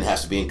skin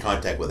has to be in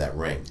contact with that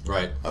ring.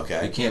 Right.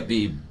 Okay. It can't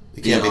be.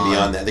 It can't be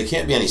beyond that. There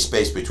can't be any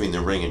space between the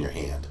ring and your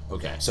hand.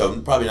 Okay. So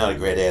probably not a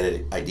great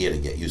idea to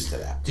get used to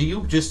that. Do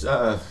you just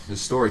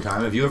story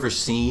time? Have you ever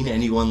seen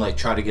anyone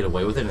try to get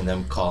away with it and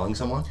them calling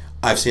someone?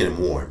 I've seen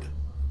them warned.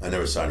 I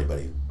never saw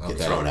anybody get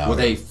thrown out. Were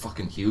they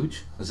fucking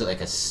huge? Was it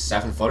like a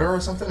 7-footer or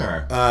something?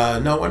 Or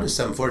no, one is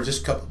 7-footer.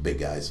 Just a couple of big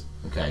guys.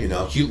 Okay.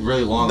 Cute,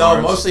 really long. No,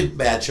 arms? mostly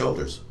bad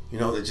shoulders. They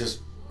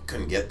just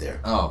couldn't get there.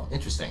 Oh,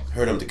 interesting.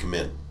 Hurt them to come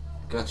in.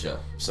 Gotcha.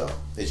 So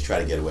they just try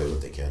to get away with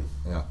what they can.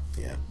 Yeah.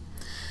 Yeah.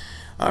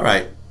 All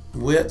right.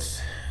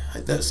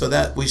 So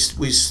that we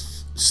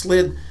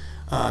slid,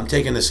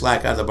 taking the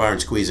slack out of the bar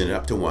and squeezing it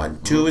up to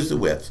 1. 2 is the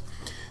width.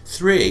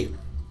 3,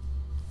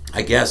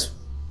 I guess,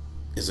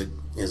 is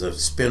a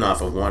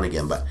spin-off of 1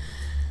 again, but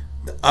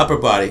the upper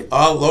body,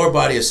 all lower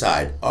body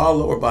aside,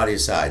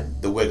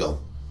 the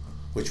wiggle,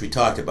 which we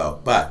talked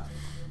about, but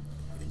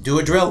do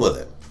a drill with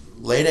it.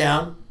 Lay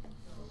down.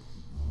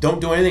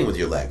 Don't do anything with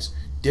your legs.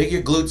 Dig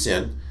your glutes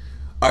in,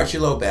 arch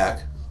your low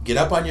back, get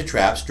up on your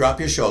traps, drop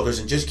your shoulders,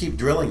 and just keep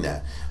drilling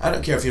that. I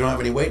don't care if you don't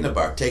have any weight in the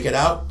bar. Take it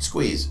out,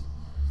 squeeze,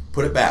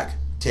 put it back.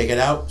 Take it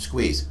out,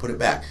 squeeze, put it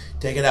back.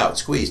 Take it out,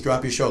 squeeze,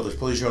 drop your shoulders,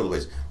 pull your shoulder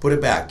blades, put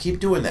it back. Keep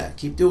doing that.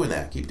 Keep doing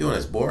that. Keep doing it.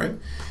 It's boring.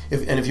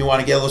 If you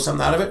want to get a little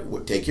something out of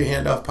it, take your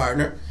hand off,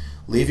 partner.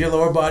 Leave your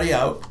lower body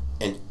out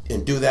and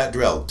do that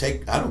drill.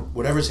 Take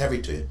whatever's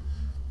heavy to you.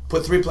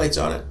 Put 3 plates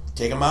on it.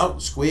 Take them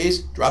out,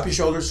 squeeze, drop your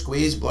shoulders,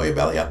 squeeze, blow your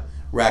belly up,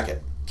 rack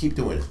it. Keep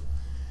doing it.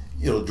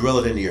 It'll drill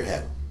it into your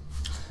head.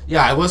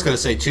 Yeah, I was going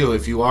to say, too,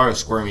 if you are a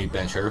squirmy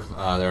bencher,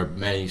 there are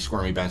many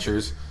squirmy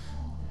benchers.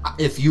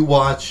 If you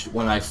watch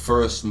when I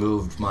first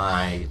moved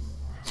my...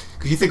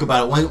 Because you think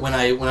about it, when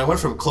I went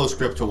from close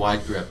grip to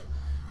wide grip,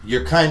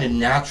 you're kind of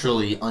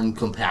naturally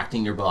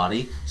uncompacting your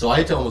body. So I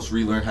had to almost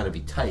relearn how to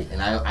be tight.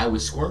 And I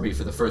was squirmy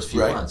for the first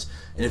few months.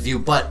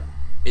 And but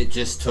it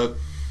just took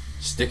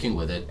sticking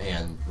with it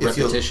and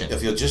repetition.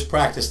 If you'll just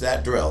practice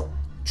that drill,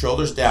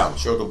 shoulders down,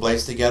 shoulder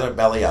blades together,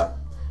 belly up,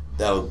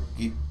 that'll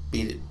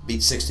beat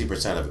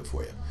 60% of it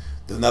for you.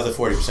 Another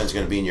 40% is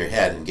going to be in your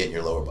head and get in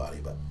your lower body.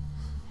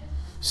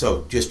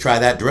 So just try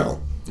that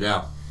drill.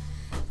 Yeah.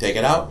 Take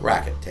it out,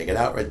 rack it. Take it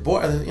out, right.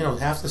 Boy,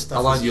 half the stuff.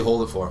 How long do you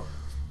hold it for?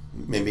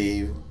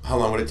 Maybe, how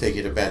long would it take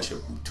you to bench?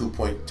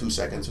 2.2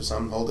 seconds or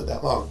something? Hold it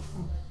that long.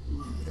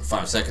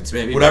 5 seconds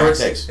maybe. Whatever it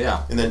takes.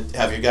 Yeah. And then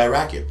have your guy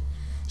rack you.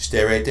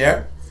 Stay right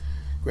there.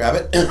 Grab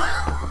it.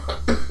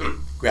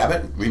 Grab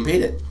it.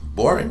 Repeat it.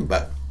 Boring,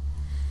 but,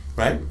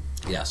 right?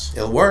 Yes.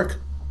 It'll work.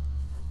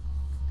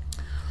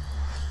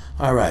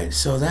 All right,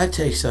 so that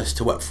takes us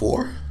to what,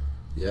 4?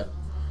 Yeah.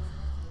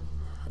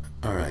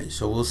 All right,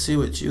 so we'll see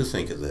what you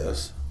think of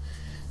this.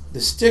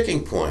 The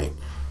sticking point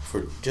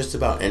for just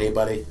about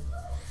anybody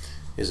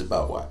is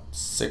about what,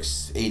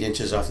 6-8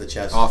 inches off the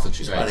chest? Off the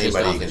chest, right? Just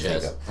Anybody off you the can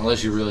chest. think of.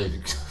 Unless you really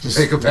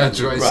make a bad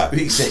choice. Right,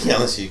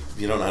 unless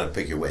you don't know how to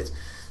pick your weights.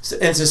 So,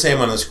 and it's the same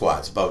on the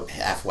squats, about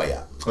halfway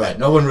up. Right,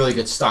 no one really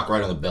gets stuck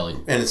right on the belly.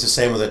 And it's the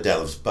same with the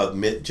deadlifts,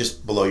 about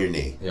just below your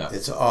knee. Yeah.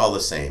 It's all the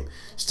same.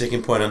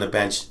 Sticking point on the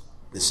bench,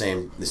 the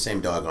same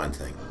doggone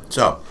thing.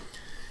 So,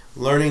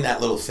 learning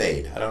that little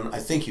fade. I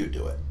think you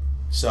do it.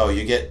 So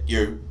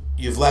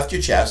you've left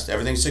your chest,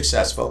 everything's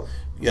successful.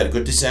 You had a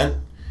good descent,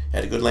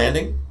 had a good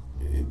landing.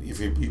 If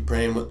you're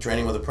training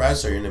with a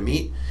press or you're in a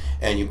meet,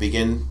 and you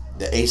begin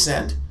the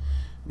ascent,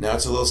 now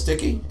it's a little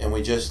sticky, and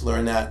we just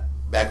learn that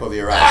back over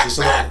your eyes.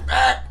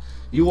 Back.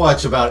 You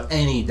watch about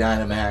any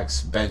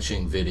Dynamax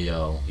benching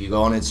video. You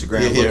go on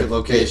Instagram, look at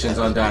locations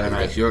on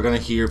Dynamax. You're going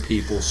to hear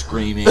people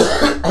screaming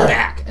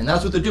back, and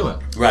that's what they're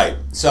doing. Right.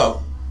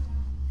 So,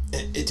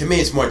 to me,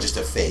 it's more just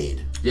a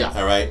fade. Yeah.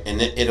 All right, and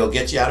it'll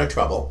get you out of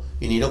trouble.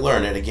 You need to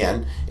learn it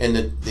again, and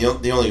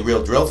the only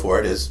real drill for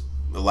it is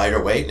the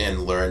lighter weight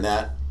and learn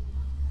that.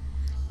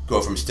 Go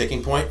from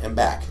sticking point and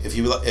back. If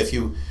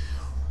you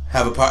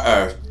have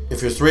if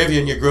there's 3 of you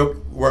in your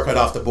group, work it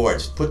off the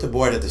boards. Put the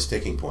board at the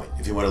sticking point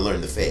if you want to learn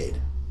the fade.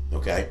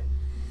 Okay.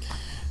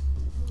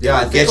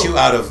 Yeah, it'll get you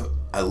out of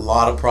a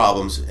lot of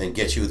problems and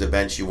get you the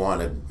bench you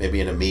wanted,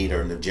 maybe in a meet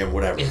or in the gym,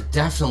 whatever. It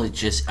definitely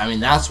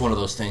that's one of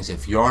those things.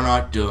 If you're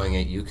not doing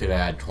it, you could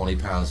add 20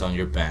 pounds on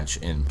your bench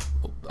in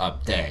a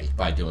day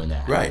by doing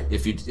that. Right.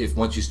 If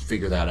once you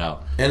figure that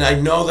out. And I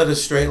know that a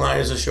straight line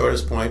is the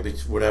shortest point,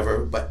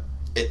 whatever, but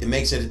it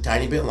makes it a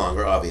tiny bit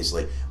longer,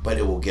 obviously, but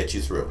it will get you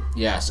through.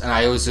 Yes, and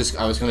I was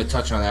going to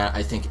touch on that.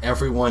 I think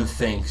everyone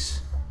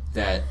thinks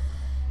that,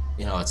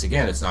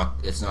 it's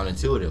not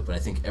intuitive, but I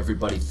think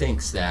everybody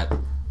thinks that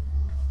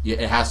it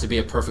has to be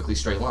a perfectly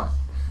straight line.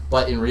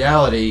 But in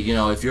reality,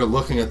 if you're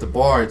looking at the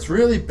bar, it's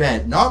really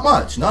bent. Not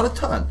much, not a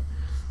ton.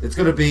 It's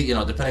going to be,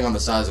 depending on the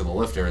size of the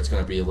lifter, it's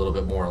going to be a little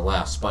bit more or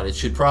less. But it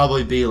should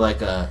probably be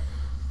like a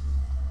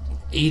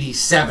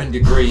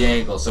 87-degree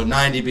angle. So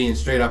 90 being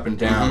straight up and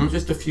down,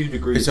 just a few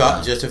degrees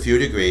down. Just a few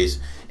degrees.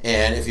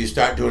 And if you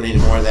start doing any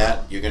more of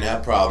that, you're going to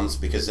have problems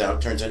because now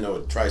it turns into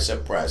a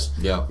tricep press.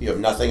 Yeah. You have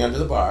nothing under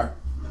the bar,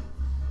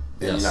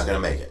 then you're not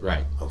going to make it.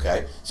 Right.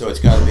 Okay? So it's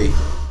got to be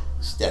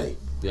steady.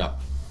 Yeah.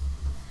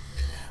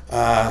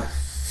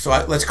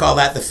 Let's call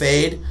that the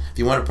fade. If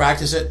you want to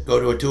practice it, go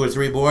to a 2 or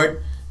 3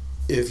 board.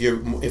 If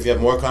you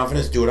have more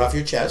confidence, do it off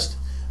your chest.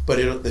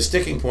 But the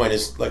sticking point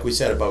is, like we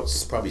said, about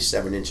probably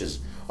 7 inches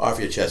off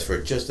your chest for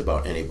just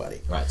about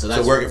anybody. Right.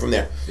 So work it from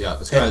there. Yeah.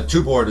 It's kind of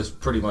 2 board is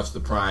pretty much the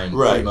prime.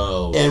 Right.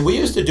 Primo. And we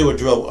used to do a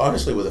drill,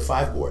 honestly, with a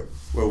 5 board,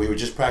 where we would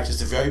just practice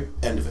the very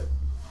end of it,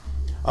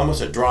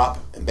 almost a drop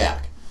and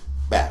back.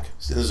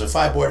 So there's a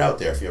 5 board out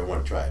there if you ever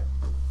want to try it.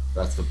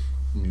 That's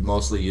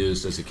mostly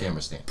used as a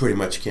camera stand? Pretty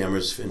much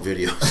cameras and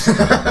videos.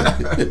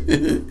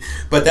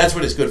 But that's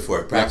what it's good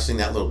for, practicing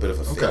that little bit of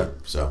a feel. Okay.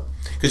 So,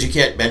 because you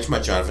can't bench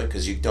much out of it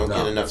because you don't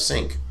get enough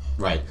sink.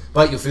 Right.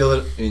 But you feel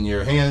it in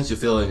your hands, you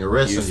feel it in your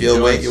wrists. You and feel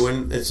your weight.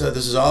 joints.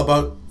 This is all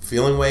about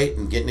feeling weight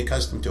and getting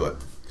accustomed to it.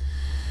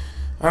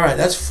 All right,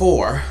 that's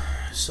 4.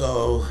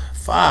 So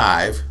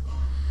 5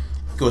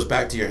 goes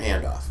back to your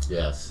handoff.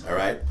 Yes. All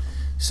right.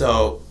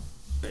 So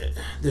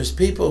there's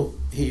people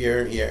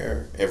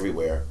here,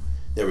 everywhere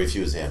that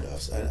refuse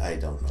handoffs. I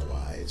don't know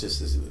why. It's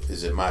just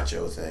is it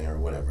macho thing or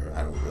whatever.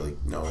 I don't really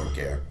know or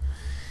care.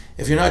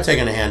 If you're not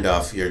taking a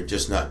handoff, you're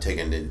just not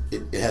taking it.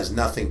 It has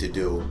nothing to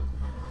do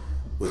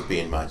with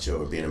being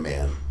macho or being a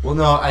man. Well,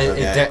 no, and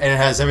it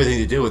has everything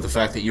to do with the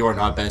fact that you are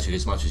not benching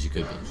as much as you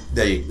could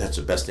be. That's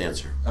the best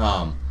answer.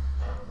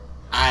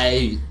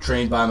 I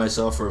trained by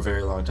myself for a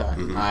very long time.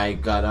 Mm-hmm. I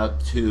got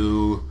up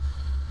to,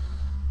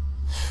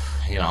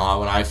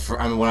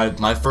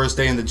 my first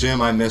day in the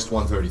gym, I missed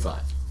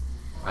 135.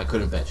 I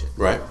couldn't bench it.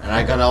 Right. And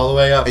I got all the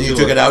way up. And you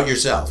took it out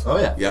yourself. Oh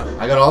yeah. Yeah.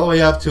 I got all the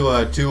way up to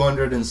a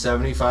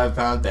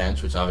 275-pound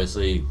bench, which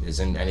obviously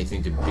isn't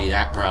anything to be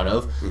that proud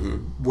of,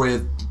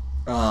 with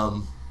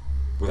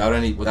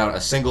without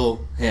a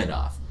single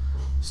handoff.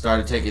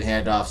 Started taking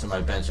handoffs on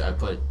my bench. I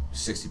put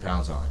 60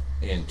 pounds on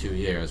it in 2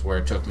 years, where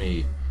it took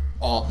me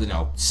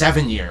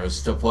 7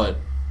 years to put.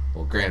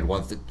 Well, granted,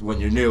 when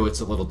you're new,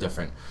 it's a little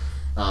different.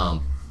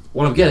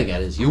 What I'm getting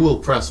at is you will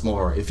press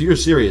more. If you're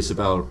serious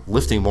about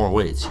lifting more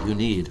weights, you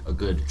need a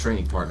good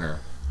training partner,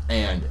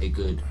 and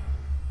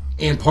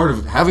part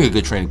of having a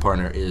good training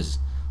partner is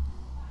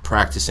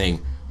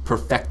perfecting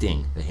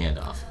the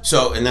handoff.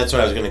 So, and that's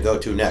what I was going to go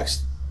to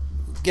next.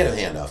 Get a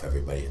handoff,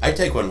 everybody. I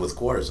take one with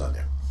quarters on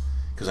there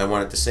because I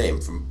want it the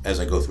same as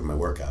I go through my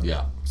workout.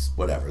 Yeah.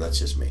 Whatever, that's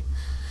just me.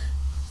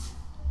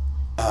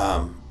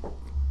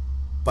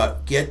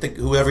 But get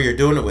whoever you're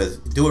doing it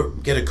with,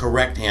 get a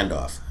correct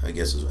handoff. I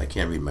guess I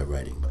can't read my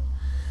writing, but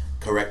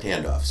correct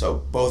handoff.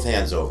 So both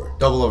hands over.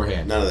 Double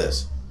overhand. None of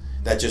this.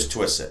 That just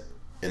twists it,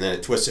 and then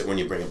it twists it when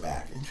you bring it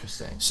back.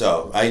 Interesting.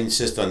 So I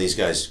insist on these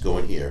guys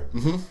going here,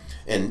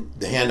 and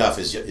the handoff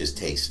is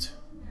taste.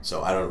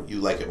 So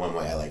you like it one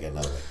way, I like it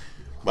another way.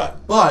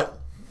 But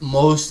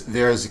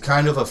there's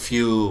kind of a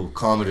few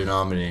common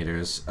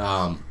denominators.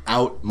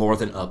 Out more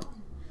than up,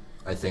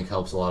 I think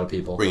helps a lot of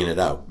people. Bringing it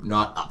out,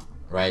 not up.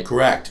 Right?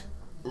 Correct.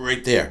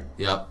 Right there.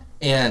 Yep.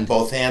 And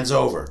both hands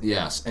over.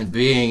 Yes. And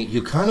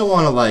you kind of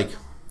want to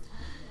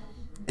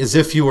as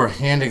if you were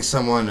handing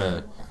someone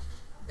an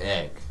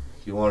egg.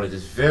 You want to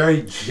just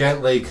very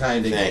gently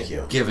kind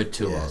of give it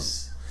to them.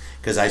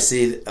 Because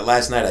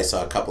last night I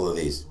saw a couple of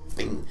these.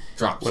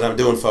 Drops. What I'm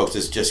doing, folks,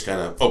 is just kind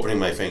of opening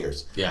my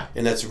fingers. Yeah.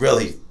 And that's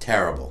really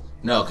terrible.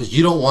 No, because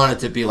you don't want it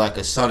to be like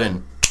a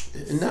sudden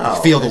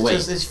feel the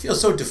weight. It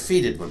feels so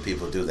defeated when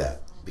people do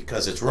that.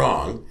 Because it's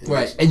wrong.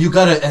 Right. And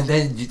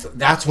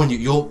that's when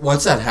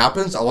once that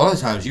happens, a lot of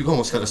times you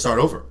almost got to start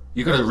over.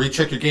 You got to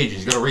recheck your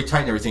gauges. You got to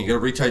retighten everything. You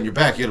got to retighten your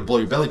back. You got to blow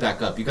your belly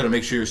back up. You got to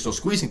make sure you're still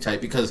squeezing tight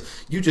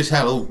because you just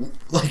had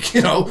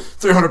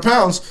 300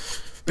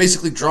 pounds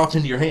basically dropped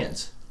into your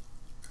hands.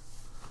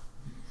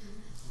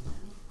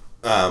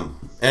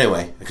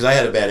 Anyway, because I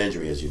had a bad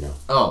injury, as you know.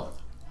 Oh.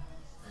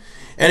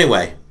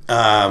 Anyway.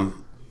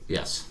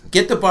 Yes.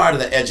 Get the bar to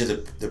the edge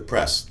of the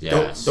press.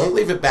 Yes. Don't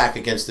leave it back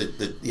against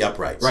the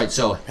uprights. Right,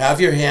 so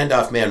have your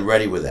handoff man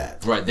ready with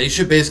that. Right, they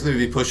should basically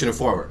be pushing it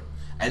forward.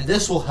 And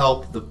this will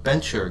help the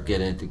bencher get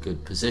into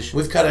good position.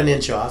 We've cut an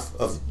inch off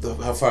of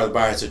how far the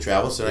bar has to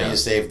travel, so now you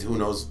saved, who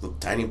knows, a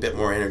tiny bit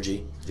more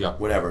energy. Yeah.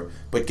 Whatever.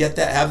 But have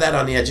that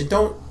on the edge,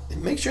 and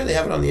make sure they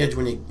have it on the edge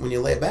when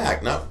you lay it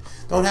back.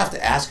 Don't have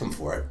to ask them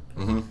for it.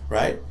 Mm-hmm.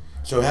 Right?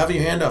 So have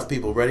your handoff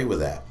people ready with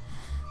that.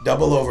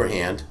 Double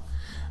overhand.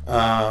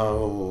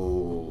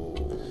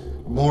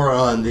 More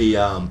on the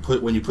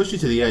when you push it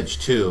to the edge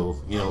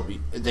too,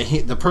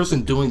 the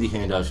person doing the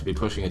handoff should be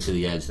pushing it to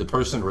the edge. The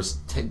person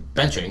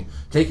benching,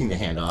 taking the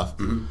handoff,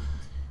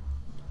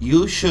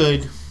 you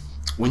should,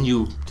 when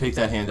you take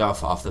that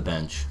handoff off the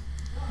bench,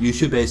 you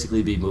should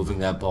basically be moving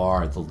that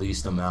bar the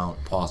least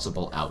amount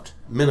possible out.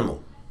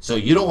 Minimal. So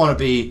you don't want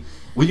to be,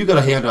 when you got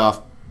a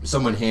handoff,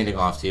 someone handing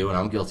off to you, and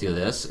I'm guilty of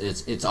this,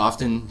 it's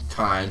often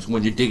times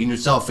when you're digging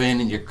yourself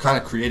in and you're kind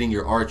of creating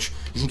your arch,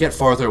 you can get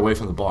farther away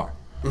from the bar.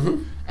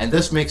 Mm-hmm. And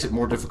this makes it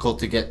more difficult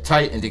to get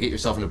tight and to get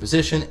yourself in a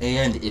position,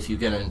 and if you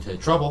get into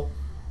trouble.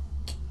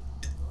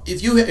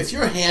 If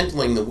you're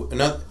handling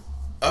in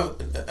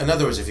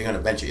other words, if you're going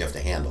to bench it, you have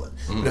to handle it.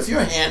 Mm-hmm. But if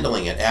you're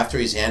handling it after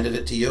he's handed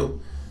it to you,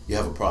 you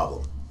have a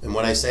problem. And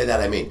when I say that,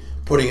 I mean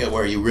putting it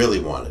where you really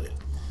wanted it.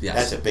 Yes.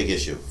 That's a big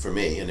issue for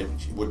me, and it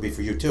would be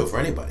for you too, for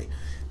anybody.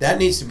 That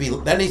needs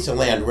to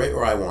land right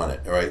where I want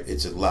it, or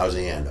it's a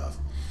lousy handoff.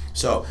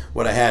 So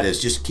what I had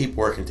is just keep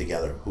working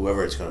together,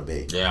 whoever it's going to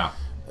be. Yeah.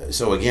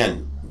 So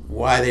again,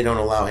 why they don't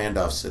allow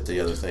handoffs at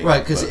the other thing?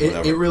 Right, because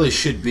it really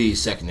should be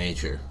second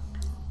nature.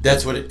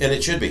 That's what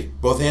it should be.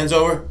 Both hands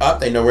over, up.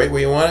 They know right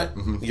where you want it.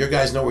 Mm-hmm. Your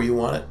guys know where you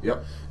want it.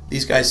 Yep.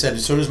 These guys said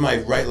as soon as my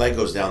right leg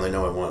goes down, they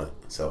know I want it.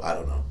 So I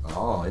don't know.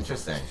 Oh,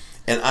 interesting.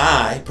 And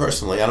I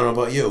personally, I don't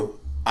know about you,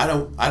 I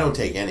don't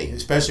take any,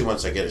 especially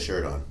once I get a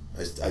shirt on.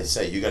 I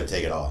say you got to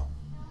take it all.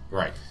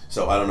 Right.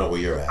 So I don't know where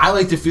you're at. I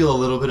like to feel a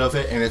little bit of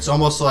it, and it's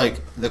almost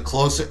like the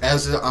closer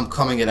as I'm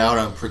coming it out,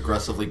 I'm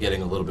progressively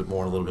getting a little bit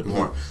more,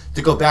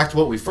 To go back to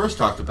what we first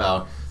talked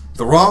about,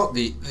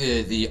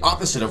 the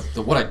opposite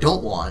of what I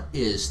don't want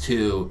is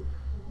to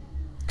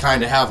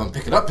kind of have them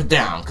pick it up and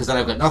down, because then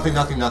I've got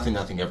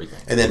nothing, everything.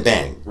 And then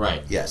bang.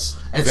 Right. Yes.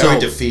 And very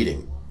so,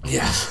 defeating.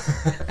 Yes.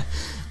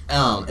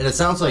 And it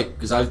sounds like,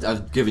 because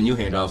I've given you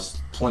handoffs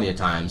plenty of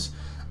times,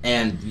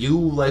 and you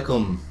like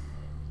them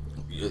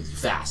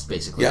fast,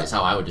 basically, is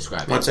how I would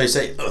describe it. Once I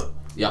say,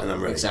 yeah, and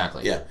I'm ready.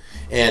 Exactly. Yeah.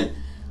 And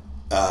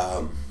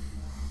I'm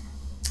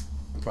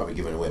probably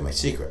giving away my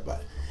secret,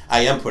 but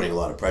I am putting a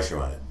lot of pressure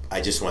on it.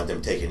 I just want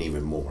them taking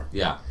even more.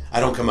 Yeah. I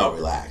don't come out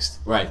relaxed.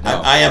 Right.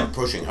 No. I am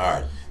pushing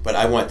hard, but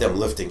I want them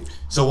lifting.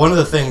 So one of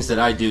the things that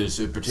I do is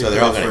particularly So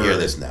they're all going to hear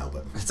this now,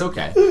 but it's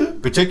okay.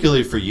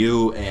 Particularly for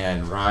you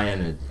and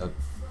Ryan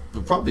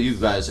and probably you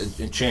guys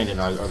and Chandon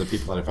are the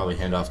people that I probably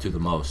hand off to the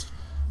most.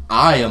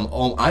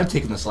 I'm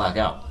taking the slack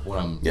out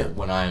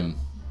when I'm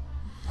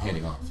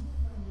handing off.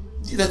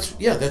 That's.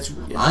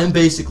 I'm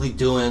basically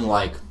doing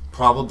like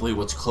probably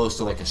what's close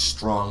to like a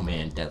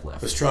strongman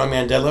deadlift. A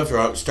strongman deadlift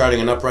or starting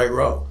an upright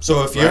row.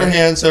 So if your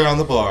hands are on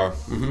the bar,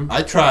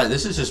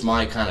 this is just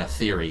my kind of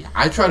theory.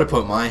 I try to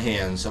put my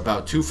hands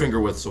about 2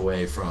 finger widths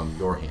away from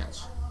your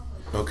hands.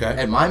 Okay.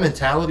 And my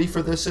mentality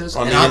for this is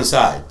on the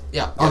inside.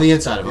 Yeah, on the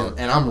inside of them,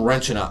 and I'm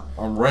wrenching up.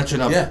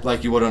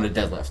 Like you would on a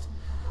deadlift.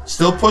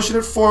 Still pushing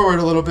it forward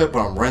a little bit, but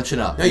I'm wrenching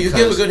up. No, you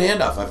give a good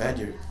handoff. I've had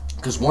you.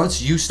 Because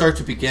once you start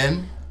to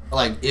begin,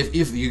 like if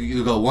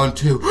you go 1,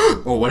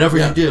 2, or whatever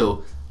you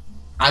do,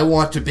 I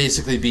want to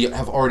basically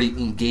have already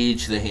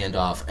engaged the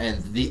handoff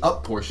and the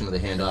up portion of the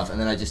handoff, and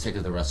then I just take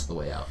it the rest of the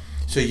way out.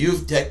 So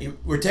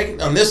we're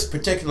taking on this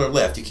particular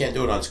lift. You can't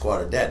do it on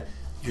squat or dead.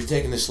 You're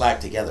taking the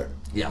slack together.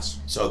 Yes.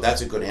 So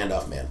that's a good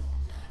handoff, man.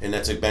 And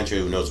that's a bencher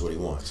who knows what he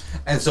wants.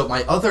 And so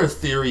my other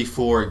theory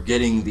for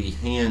getting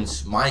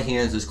my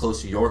hands as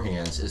close to your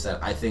hands is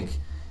that I think,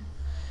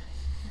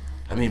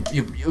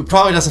 it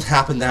probably doesn't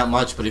happen that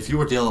much, but if you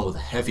were dealing with a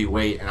heavy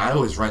weight and I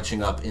was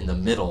wrenching up in the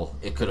middle,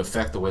 it could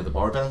affect the way the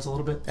bar bends a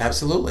little bit.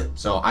 Absolutely.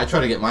 So I try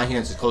to get my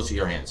hands as close to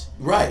your hands.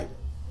 Right.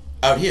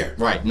 Out here.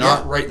 Right.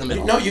 Not right in the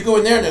middle. No, you go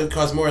in there and it'll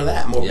cause more of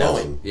that, more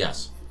bowing.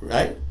 Yes.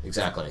 Right?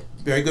 Exactly.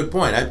 Very good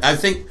point. I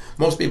think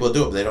most people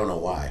do it, but they don't know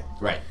why.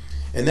 Right.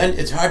 And then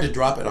it's hard to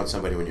drop it on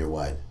somebody when you're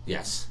wide.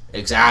 Yes,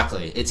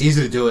 exactly. It's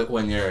easy to do it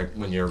when you're.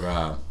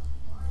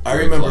 I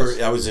remember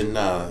close. I was in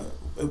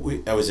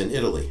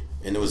Italy,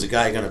 and there was a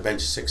guy going to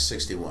bench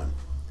 661,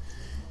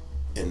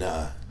 and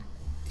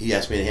he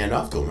asked me to hand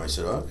off to him. I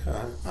said, "Oh,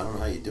 I don't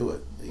know how you do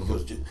it." He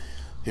goes,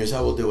 "Here's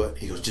how we'll do it."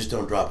 He goes, "Just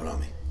don't drop it on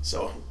me."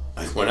 So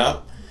I went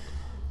up,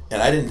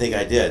 and I didn't think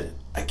I did.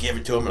 I gave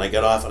it to him, and I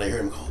got off, and I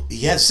heard him go.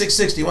 He had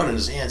 661 in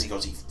his hands. He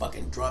goes, "He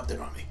fucking dropped it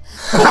on me."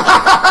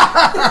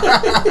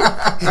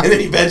 And then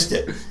he benched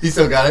it. He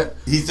still got it?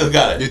 He still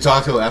got it. You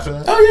talked to him after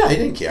that? Oh, yeah, he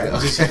didn't care. He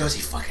goes,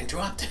 he fucking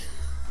dropped it.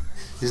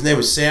 His name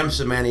was Sam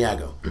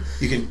Samaniago.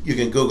 You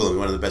can Google him,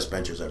 one of the best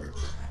benchers ever.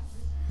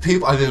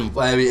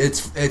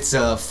 It's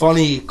a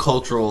funny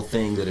cultural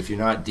thing that if you're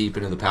not deep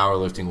into the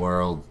powerlifting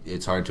world,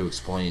 it's hard to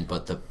explain,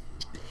 but the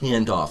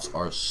handoffs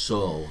are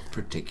so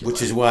particular.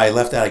 Which is why I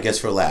left that, I guess,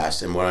 for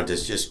last and wanted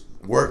to just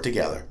work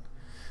together.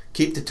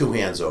 Keep the 2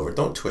 hands over.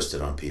 Don't twist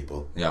it on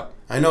people. Yeah.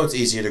 I know it's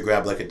easier to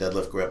grab like a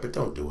deadlift grip, but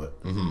don't do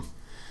it. Mm-hmm.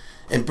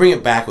 And bring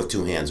it back with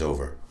 2 hands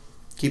over.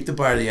 Keep the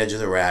bar to the edge of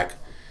the rack,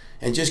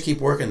 and just keep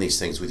working these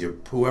things with your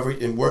whoever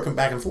and work them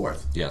back and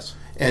forth. Yes.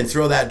 And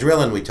throw that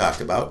drill in we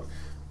talked about.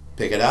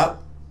 Pick it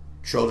up,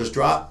 shoulders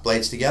drop,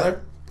 blades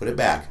together, put it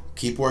back.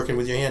 Keep working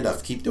with your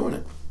handoff. Keep doing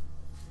it.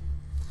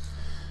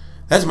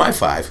 That's my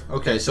 5.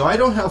 Okay, so I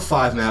don't have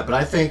 5, Matt, but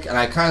I think, and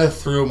I kind of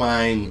threw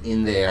mine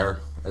in there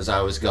as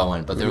I was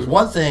going, but there's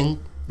one thing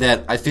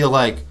that I feel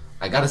like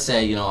I gotta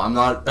say,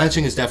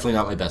 benching is definitely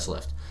not my best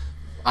lift.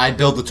 I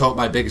build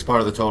my biggest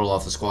part of the total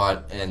off the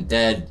squat, and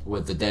dead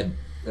with the dead,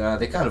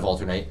 they kind of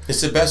alternate.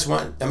 It's the best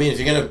one. I mean,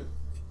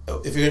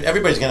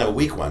 everybody's gonna have a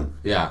weak one.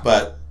 Yeah.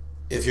 But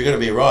if you're gonna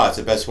be raw, it's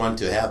the best one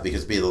to have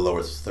because it'll be the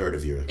lower third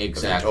of your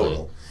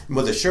total. And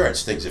with the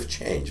shirts, things have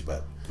changed,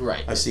 but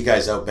right. I see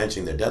guys out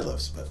benching their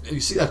deadlifts, but you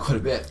see that quite a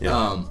bit.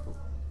 Yeah.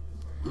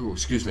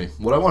 Excuse me.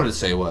 What I wanted to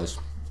say was,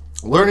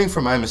 learning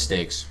from my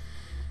mistakes,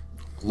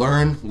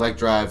 learn leg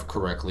drive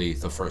correctly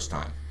the first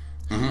time.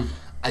 Mm-hmm.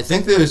 I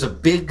think there's a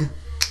big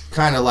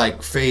kind of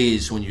like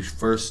phase when you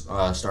first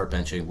start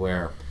benching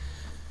where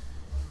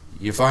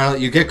you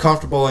get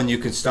comfortable and you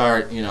can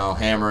start,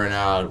 hammering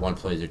out 1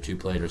 plate or 2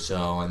 plate or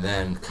so, and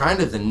then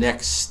kind of the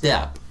next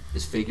step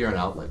is figuring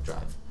out leg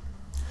drive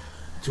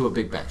to a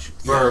big bench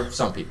for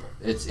some people.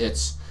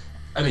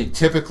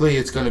 Typically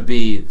it's going to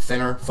be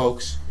thinner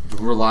folks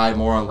rely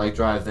more on leg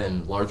drive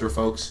than larger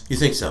folks. You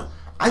think so?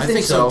 I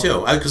think so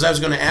too. Because I was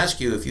going to ask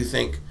you if you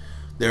think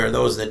there are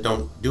those that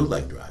don't do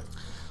leg drive.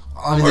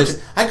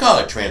 I call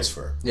it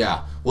transfer.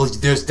 Yeah. Well,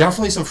 there's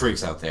definitely some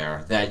freaks out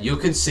there that you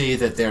can see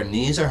that their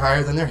knees are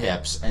higher than their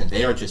hips, and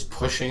they are just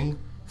pushing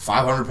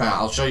 500 pounds.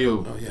 I'll show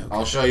you. Oh, yeah, okay.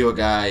 I'll show you a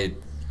guy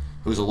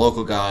who's a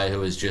local guy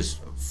who is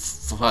just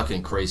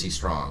fucking crazy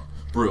strong,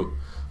 brute.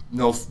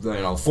 No,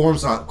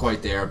 form's not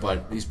quite there,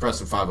 but he's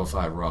pressing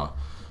 505 raw,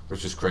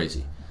 which is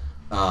crazy.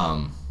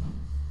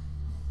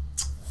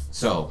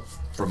 So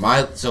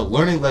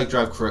learning leg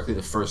drive correctly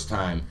the first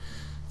time,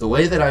 the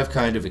way that I've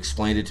kind of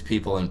explained it to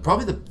people, and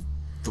probably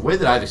the way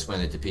that I've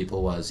explained it to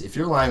people was, if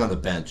you're lying on the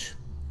bench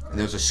and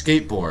there's a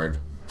skateboard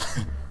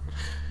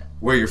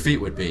where your feet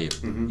would be,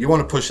 you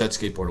want to push that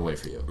skateboard away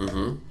from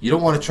you. You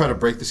don't want to try to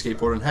break the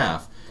skateboard in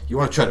half. You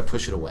want to try to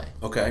push it away.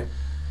 Okay.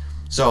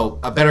 So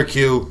a better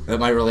cue that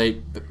might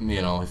relate, if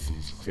you're not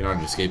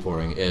into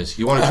skateboarding, is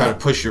you want to try to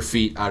push your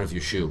feet out of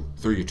your shoe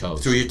through your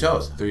toes. Through your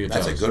toes.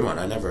 That's a good one.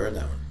 I never heard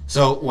that one.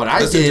 So what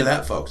I Listen did to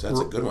that, folks. That's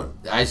a good one.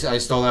 I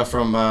stole that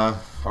from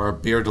our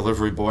beer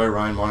delivery boy,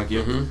 Ryan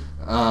Montague.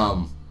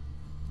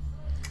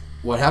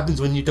 What happens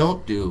when you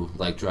don't do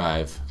leg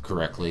drive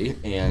correctly,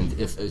 and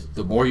if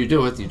the more you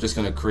do it, you're just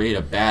going to create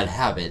a bad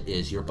habit,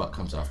 is your butt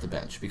comes off the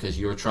bench because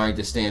you're trying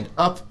to stand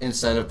up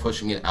instead of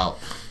pushing it out.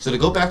 So to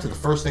go back to the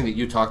first thing that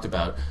you talked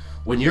about,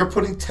 when you're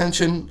putting the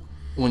tension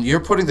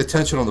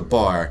on the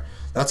bar,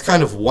 that's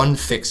kind of one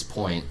fixed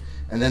point,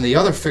 and then the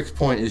other fixed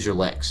point is your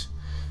legs.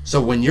 So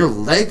when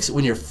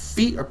your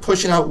feet are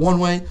pushing out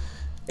one way,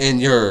 and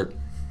you're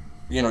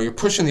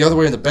pushing the other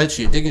way on the bench,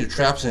 you're digging your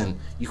traps in,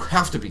 you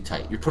have to be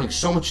tight. You're putting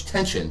so much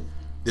tension.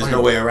 There's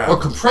no way around it. Or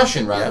it.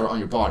 compression, rather, on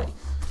your body.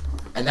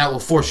 And that will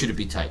force you to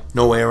be tight.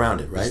 No way around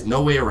it, right? There's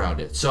no way around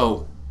it.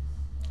 So,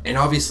 and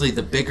obviously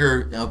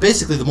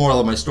basically the moral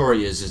of my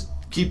story is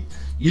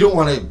you don't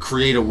want to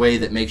create a way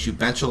that makes you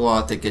bench a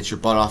lot, that gets your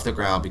butt off the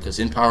ground, because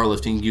in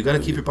powerlifting, you got to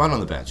keep your butt on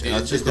the bench. And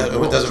It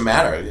doesn't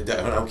matter.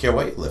 I don't care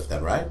what you lift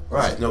then, right?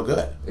 Right. It's no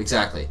good.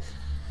 Exactly.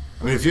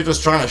 I mean, if you're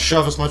just trying to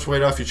shove as much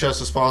weight off your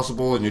chest as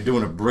possible, and you're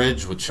doing a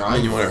bridge, which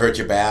And you want to hurt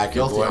your back.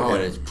 guilty. Oh,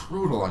 it is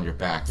brutal on your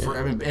back.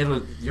 Yeah.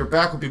 Your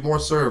back would be more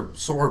sore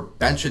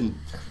benching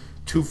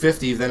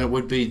 250 than it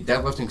would be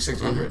deadlifting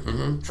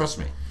 600. Trust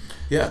me.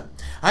 Yeah.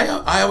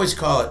 I always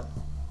call it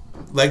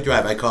leg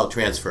drive. I call it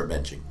transfer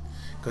benching,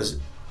 because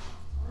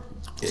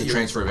it's a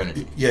transfer of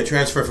energy. Yeah,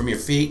 transfer from your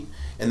feet,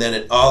 and then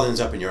it all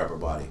ends up in your upper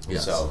body.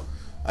 Yes. So,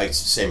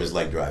 same as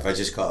leg drive. I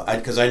just call it,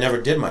 because I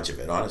never did much of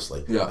it,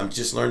 honestly. Yeah. I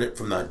just learned it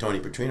from Tony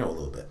Petrino a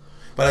little bit.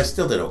 But I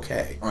still did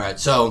okay. All right,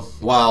 so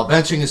while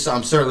benching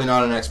I'm certainly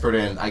not an expert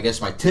in, I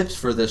guess my tips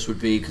for this would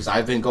be, because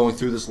I've been going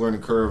through this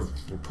learning curve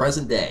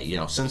present day,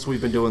 since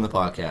we've been doing the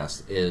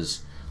podcast,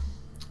 is,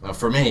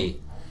 for me,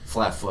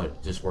 flat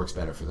foot just works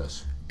better for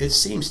this. It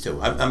seems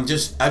to.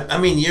 I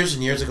mean, years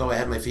and years ago, I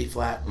had my feet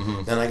flat.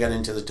 Then I got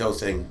into the toe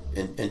thing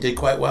and did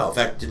quite well. In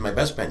fact, did my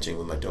best benching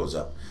with my toes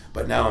up.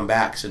 But now I'm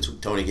back since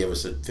Tony gave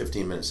us a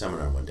 15-minute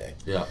seminar one day.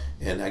 Yeah.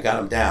 And I got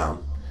them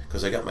down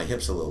because I got my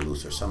hips a little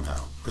looser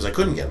somehow, because I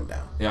couldn't get them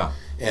down. Yeah.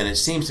 And it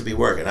seems to be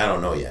working. I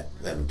don't know yet.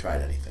 I haven't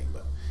tried anything,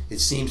 but it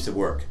seems to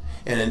work.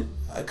 And then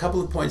a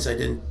couple of points I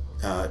didn't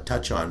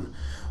touch on.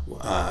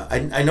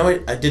 I know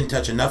I didn't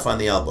touch enough on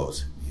the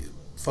elbows.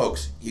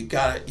 Folks, you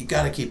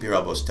gotta keep your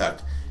elbows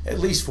tucked at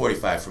least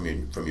 45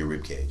 from your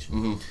rib cage.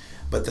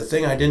 But the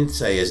thing I didn't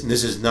say is, and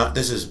this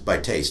is by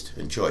taste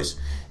and choice,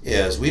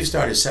 is we've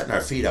started setting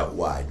our feet out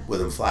wide with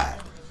them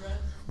flat,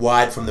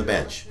 wide from the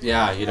bench.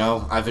 Yeah,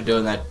 I've been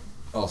doing that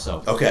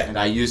also. Okay. And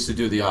I used to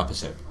do the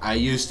opposite. I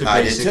used to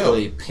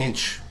basically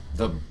pinch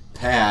the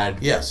pad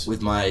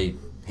with my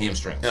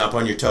hamstrings. And up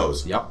on your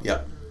toes.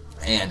 Yep.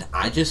 And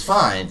I just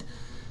find,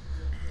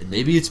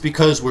 maybe it's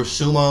because we're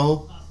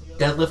sumo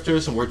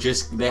deadlifters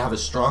and they have a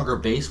stronger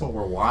base when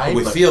we're wide.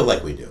 We feel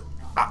like we do.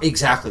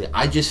 Exactly.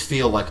 I just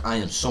feel like I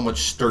am so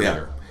much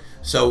sturdier. Yeah.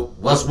 So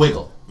less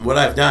wiggle. What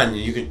I've done,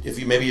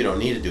 maybe you don't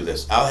need to do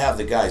this, I'll have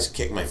the guys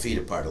kick my feet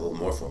apart a little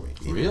more for me.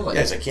 Really?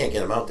 Yes, I can't get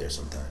them out there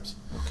sometimes.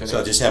 Okay. So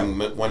I'll just have them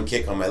one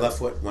kick on my left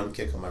foot, one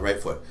kick on my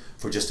right foot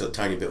for just a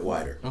tiny bit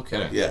wider.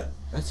 Okay. Yeah.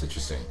 That's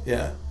interesting.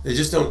 Yeah. I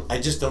just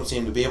don't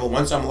seem to be able,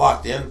 once I'm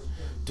locked in,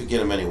 to get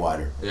them any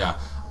wider. Yeah.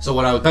 So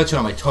when I was benching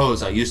on my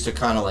toes, I used to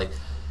kind of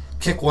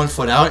kick one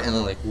foot out and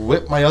then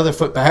whip my other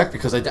foot back,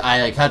 because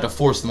I had to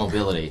force the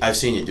mobility. I've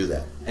seen you do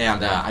that.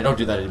 And I don't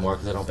do that anymore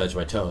because I don't bench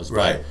my toes.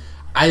 Right. But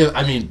I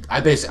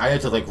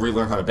had to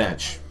relearn how to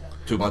bench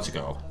 2 months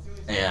ago,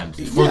 and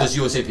for this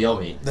USAPL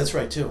meet. That's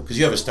right too, because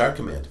you have a start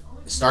command.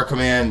 Start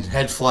command,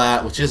 head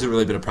flat, which hasn't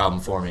really been a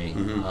problem for me.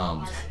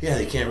 Yeah,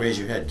 you can't raise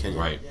your head, can you?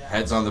 Right.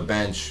 Head's on the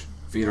bench,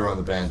 feet are on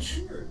the bench.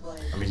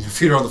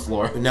 Feet are on the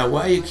floor. Now,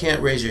 why you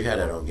can't raise your head,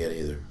 I don't get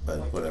either.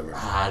 But whatever.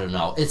 I don't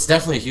know. It's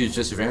definitely a huge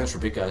disadvantage for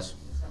big guys.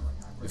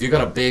 If you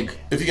got a big,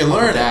 if you can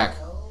learn back,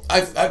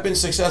 I've been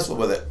successful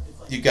with it.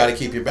 You got to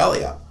keep your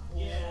belly up.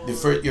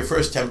 Your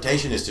first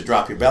temptation is to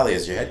drop your belly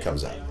as your head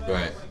comes up.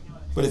 Right.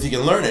 But if you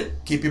can learn it,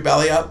 keep your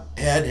belly up,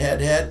 head,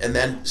 and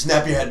then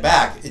snap your head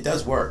back. It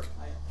does work.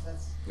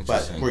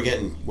 But we're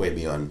getting way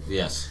beyond.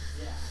 Yes.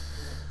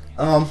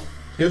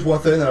 Here's one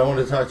thing that I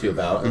wanted to talk to you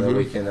about, and then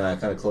we can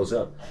kind of close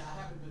up.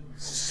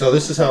 So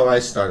this is how I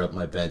start up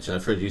my bench, and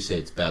I've heard you say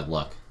it's bad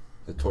luck.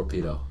 The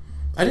torpedo.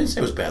 I didn't say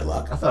it was bad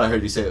luck. I thought I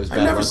heard you say it was bad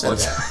luck. I never said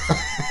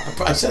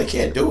that. I said I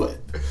can't do it.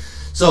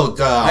 So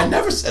I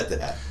never said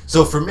that.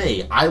 So for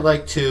me, I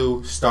like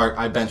to start.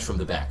 I bench from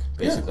the back.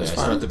 Basically, that's I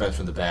fine. start the bench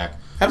from the back.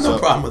 I have no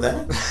problem with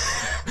that.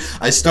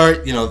 I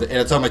start, and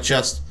it's on my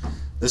chest.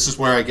 This is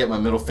where I get my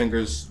middle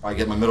fingers. I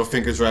get my middle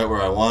fingers right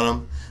where I want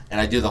them, and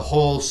I do the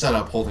whole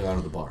setup holding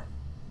onto the bar.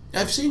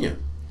 I've seen you.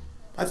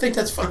 I think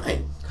that's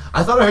fine.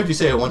 I thought I heard you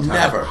say it one time.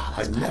 Never.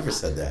 I've never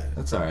said that.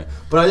 That's all right.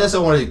 But I just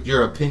wanted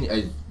your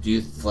opinion. Do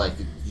you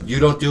you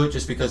don't do it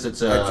just because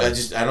it's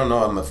I don't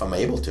know if I'm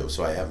able to,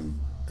 so I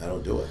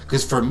don't do it.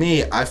 Because for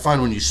me, I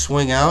find when you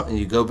swing out and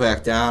you go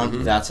back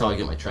down, that's how I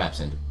get my traps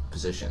into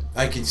position.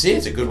 I can see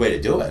it's a good way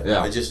to do it.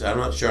 Yeah. I'm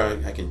not sure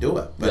I can do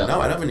it. But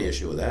no, I don't have any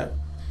issue with that.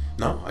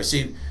 No, I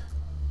see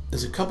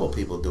there's a couple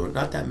people doing it,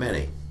 not that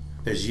many.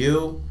 There's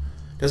you.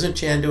 Doesn't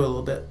Chan do a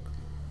little bit?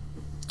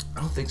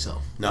 I don't think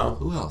so. No?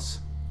 Who else?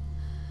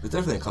 There's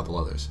definitely a couple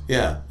others.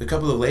 Yeah, a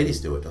couple of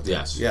ladies do it, don't they?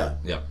 Yes. Yeah.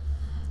 Yeah.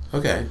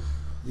 Okay.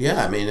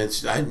 Yeah, I mean,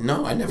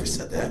 I never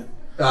said that.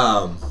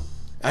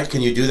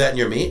 Can you do that in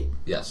your meet?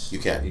 Yes. You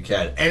can. You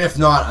can. And if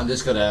not, I'm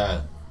just going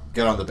to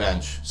get on the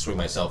bench, swing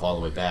myself all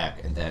the way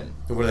back, and then...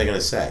 What are they going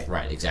to say?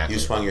 Right, exactly. You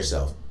swung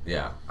yourself.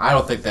 Yeah. I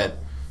don't think that...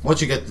 Once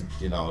you get,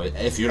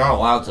 if you're not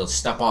allowed to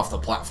step off the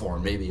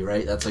platform, maybe,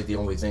 right? That's like the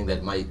only thing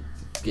that might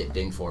get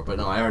dinged for. But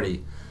no,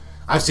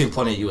 I've seen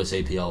plenty of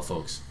USAPL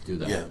folks do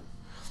that. Yeah.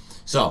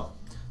 So,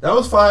 that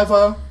was five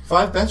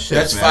bench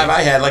shifts, That's 5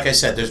 I had. Like I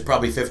said, there's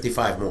probably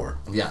 55 more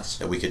Yes.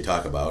 that we could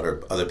talk about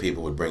or other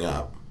people would bring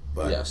up.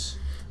 But Yes.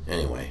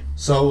 anyway.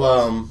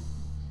 So,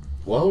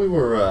 while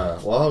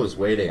I was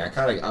waiting,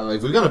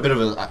 we got a bit of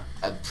a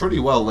pretty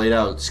well laid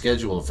out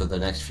schedule for the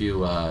next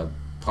few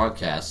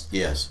podcasts.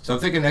 Yes. So I'm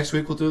thinking next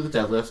week we'll do the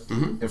deadlift,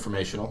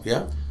 informational.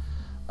 Yeah.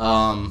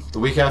 The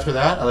week after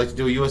that, I'd like to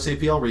do a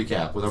USAPL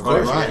recap with our Of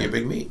buddy course, Ryan. yeah, your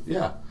big meet.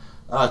 Yeah.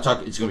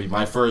 It's going to be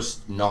my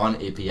first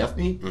non-APF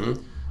meet.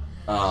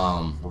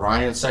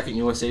 Ryan's second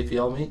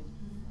USAPL meet.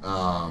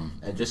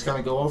 And just kind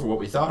of go over what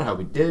we thought, how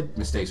we did,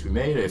 mistakes we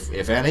made,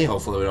 if any.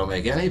 Hopefully we don't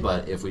make any,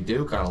 but if we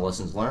do, kind of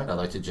lessons learned. I'd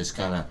like to just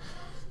kind of,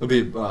 it'll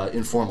be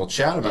informal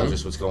chat about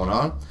just what's going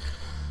on.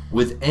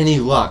 With any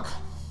luck,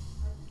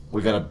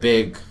 we got a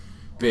big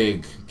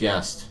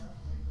guest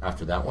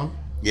after that one.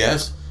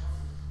 Yes.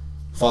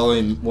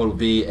 Following what will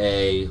be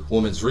a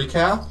woman's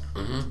recap.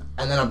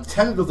 And then I'm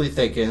tentatively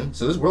thinking,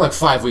 so we're like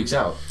 5 weeks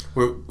out.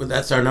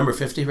 That's our number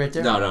 50 right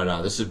there?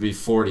 No. This would be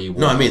 41.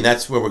 No, I mean,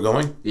 that's where we're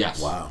going?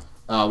 Yes. Wow.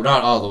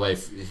 Not all the way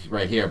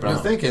right here, but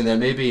I'm thinking that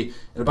maybe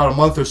in about a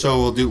month or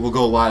so we'll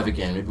go live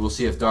again. Maybe we'll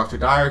see if Dr.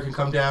 Dyer can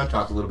come down,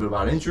 talk a little bit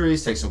about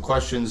injuries, take some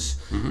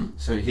questions,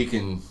 so he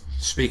can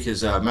speak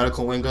his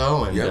medical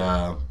lingo,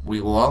 and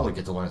we will all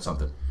get to learn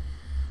something.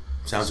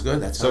 Sounds good.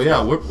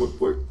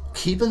 We're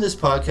keeping this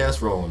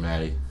podcast rolling,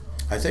 Maddie.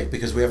 I think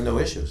because we have no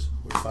issues.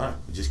 We're fine.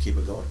 We just keep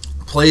it going.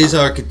 Plays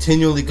are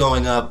continually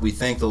going up. We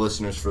thank the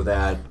listeners for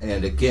that.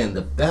 And again,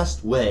 the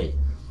best way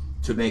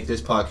to make this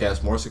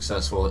podcast more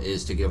successful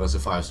is to give us a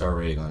 5-star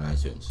rating on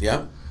iTunes.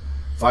 Yeah.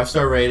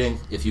 5-star rating.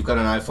 If you've got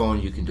an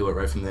iPhone, you can do it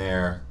right from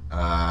there.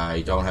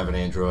 I don't have an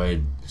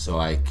Android, so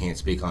I can't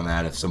speak on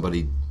that. If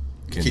somebody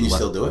can you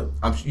still do it?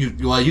 You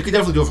can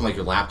definitely do it from like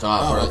your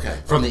laptop or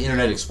from the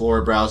Internet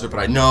Explorer browser. But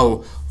I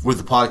know with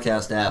the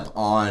podcast app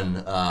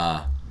on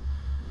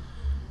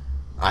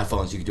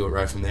iPhones, you can do it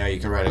right from there. You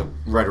can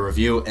write a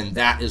review, and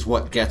that is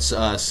what gets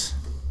us.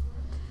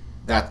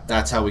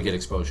 That's how we get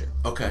exposure.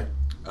 Okay.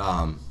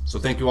 So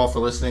thank you all for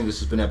listening. This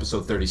has been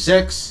episode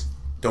 36.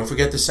 Don't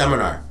forget the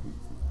seminar.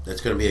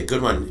 That's going to be a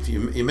good one. If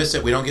you miss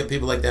it, we don't get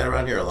people like that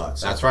around here a lot.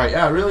 So. That's right.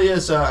 Yeah, it really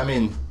is.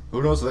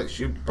 Who knows? Like,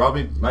 she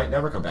probably might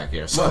never come back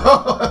here. So.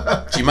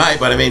 She might,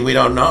 but we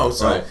don't know.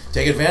 So right.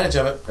 Take advantage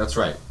of it. That's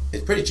right.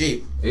 It's pretty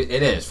cheap.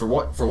 It is for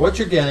what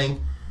you're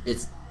getting.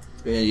 It's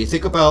you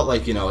think about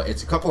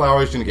it's a couple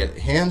hours. You're gonna get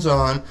hands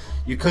on.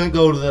 You couldn't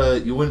go to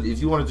if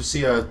you wanted to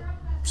see a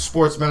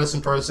sports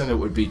medicine person, it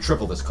would be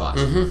triple this cost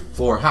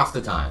for half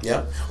the time.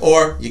 Yeah.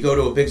 Or you go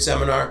to a big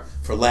seminar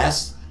for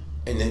less,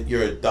 and then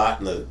you're a dot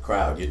in the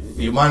crowd.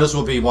 You might as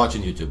well be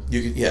watching YouTube.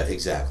 Yeah,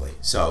 exactly.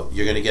 So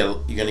you're gonna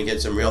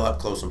get some real up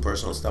close and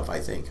personal stuff, I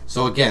think.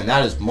 So again,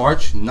 that is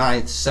March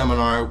 9th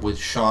seminar with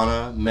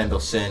Shauna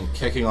Mendelson,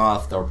 kicking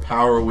off our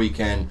Power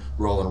Weekend,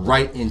 rolling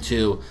right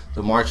into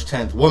the March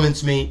 10th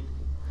Women's Meet,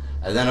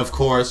 and then of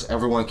course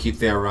everyone keep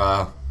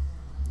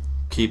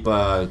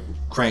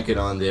cranking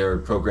on their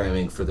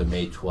programming for the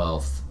May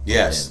 12th.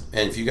 Yes,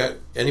 and if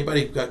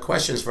anybody got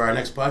questions for our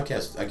next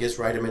podcast, I guess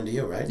write them into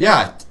you, right?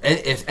 Yeah, and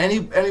if any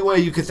way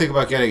you could think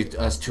about getting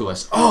us to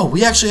us. Oh,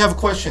 we actually have a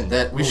question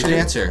that we should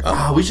answer.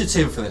 We should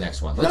save it for the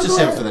next one. Let's just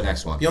save it for the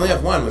next one. You only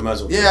have one, we might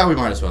as well. Yeah, we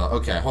might as well.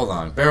 Okay, hold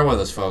on. Bear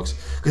with us, folks.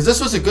 Because this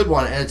was a good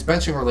one, and it's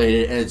benching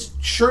related, and it's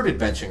shirted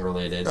benching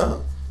related.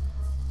 Oh.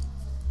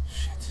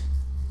 Shit.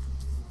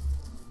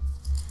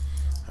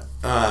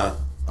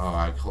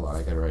 Hold on,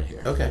 I got it right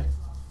here. Okay.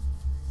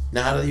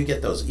 Now, how do you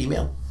get those?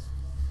 Email?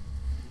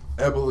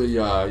 Emily,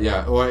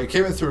 yeah. Well, it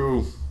came in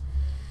through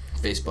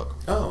Facebook.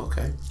 Oh,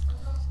 okay.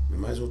 We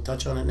might as well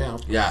touch on it now.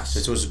 Yes.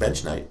 Since it was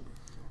bench night.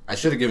 I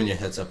should have given you a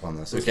heads up on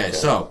this. Okay,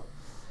 so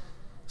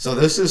So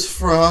this is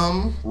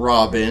from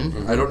Robin.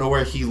 Mm-hmm. I don't know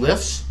where he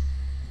lives.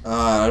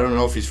 I don't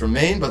know if he's from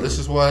Maine, but this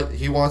is what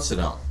he wants to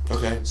know.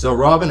 Okay. So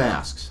Robin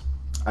asks,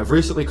 I've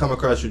recently come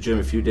across your gym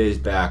a few days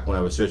back when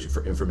I was searching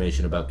for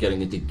information about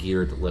getting into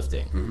geared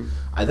lifting. Mm-hmm.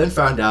 I then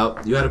found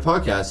out you had a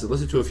podcast and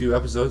listened to a few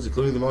episodes,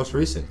 including the most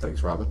recent.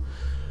 Thanks, Robin.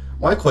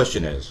 My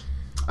question is,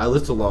 I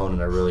lift alone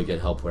and I really get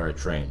help where I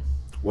train.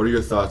 What are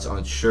your thoughts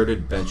on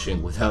shirted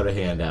benching without a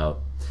handout?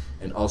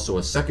 And also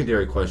a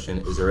secondary question,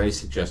 is there any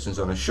suggestions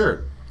on a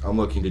shirt? I'm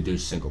looking to do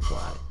single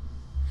ply.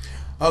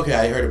 Okay,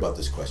 I heard about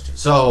this question.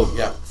 So,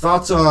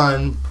 thoughts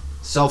on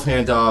self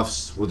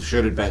handoffs with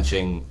shirted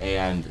benching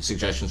and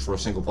suggestions for a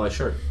single ply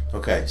shirt.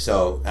 Okay,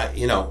 so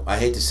I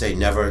hate to say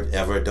never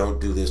ever,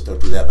 don't do this, don't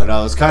do that, but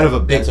no, it's kind of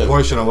a big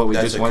portion of what we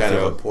just went through.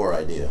 That's kind of a poor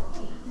idea.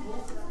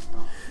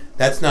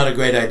 That's not a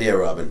great idea,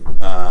 Robin.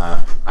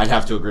 I'd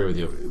have to agree with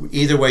you.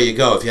 Either way you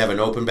go, if you have an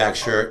open back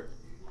shirt,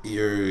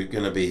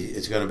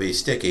 it's gonna be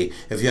sticky.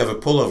 If you have a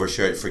pullover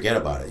shirt, forget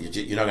about it.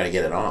 You're not gonna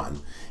get it on,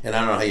 and I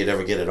don't know how you'd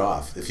ever get it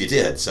off if you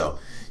did. So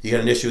you got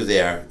an issue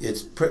there.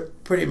 It's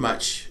pretty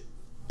much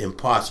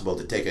impossible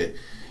to take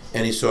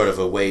any sort of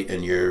a weight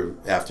and you're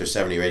after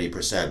 70 or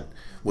 80%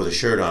 with a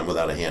shirt on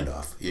without a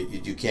handoff.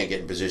 You can't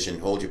get in position,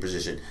 hold your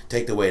position,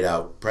 take the weight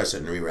out, press it,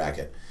 and re-rack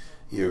it.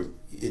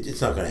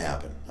 It's not going to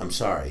happen. I'm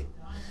sorry.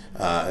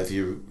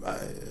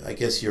 I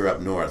guess you're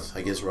up north.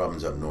 I guess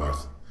Robin's up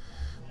north.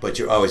 But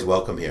you're always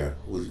welcome here.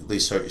 We'll at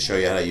least show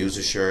you how to use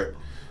a shirt,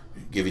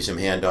 give you some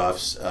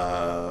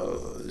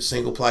handoffs.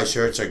 Single ply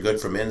shirts are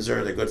good from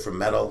Inzer. They're good from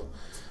Metal,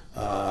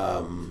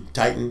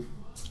 Titan.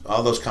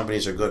 All those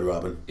companies are good,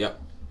 Robin.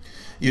 Yep.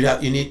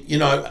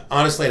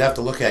 Honestly, I'd have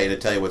to look at you to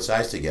tell you what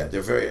size to get.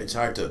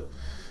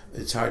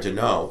 It's hard to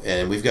know.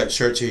 And we've got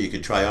shirts here you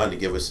could try on to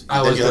give us.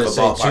 I was going to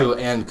say too,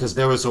 and because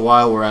there was a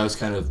while where I was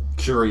kind of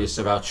curious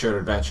about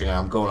shirted benching, and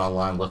I'm going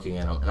online looking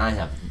at them, and I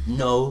have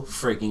no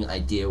freaking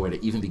idea where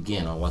to even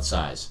begin on what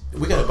size.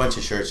 We got a bunch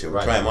of shirts here.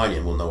 We'll try them on you,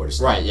 and we'll know where to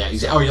start. Right? Yeah.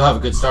 Exactly. Oh, you'll have a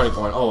good starting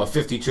point. Oh, a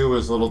 52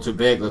 is a little too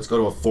big. Let's go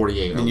to a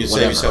 48. And you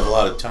save yourself a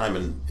lot of time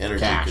and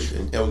energy,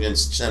 and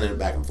sending it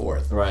back and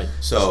forth. Right.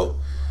 So,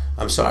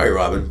 I'm sorry,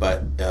 Robin,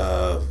 but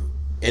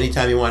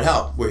anytime you want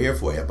help, we're here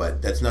for you.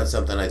 But that's not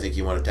something I think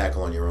you want to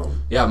tackle on your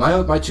own. Yeah,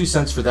 my 2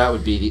 cents for that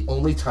would be the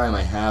only time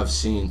I have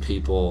seen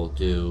people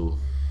do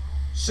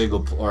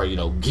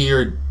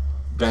geared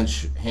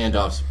bench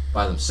handoffs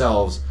by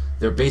themselves,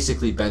 they're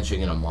basically benching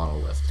in a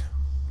monolift.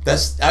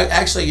 That's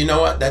actually, you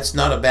know what? That's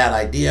not a bad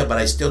idea, but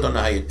I still don't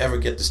know how you'd ever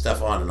get the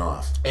stuff on and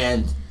off.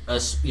 And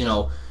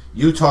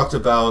you talked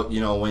about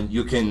when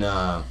you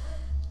can.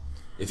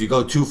 If you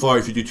go too far,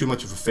 if you do too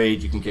much of a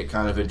fade, you can get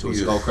kind of into a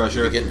skull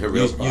crusher.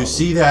 You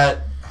see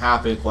that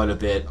happen quite a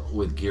bit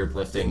with geared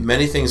lifting.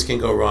 Many things can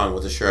go wrong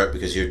with a shirt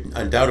because you're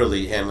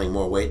undoubtedly handling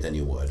more weight than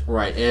you would.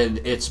 Right, and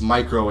it's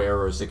micro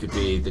errors that could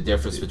be the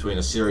difference between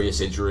a serious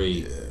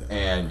injury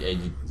and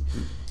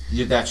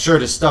that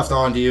shirt is stuffed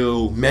onto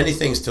you. Many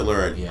things to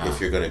learn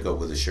if you're going to go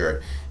with a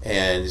shirt.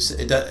 And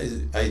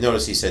I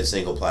noticed he said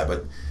single ply,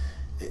 but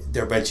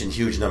they're benching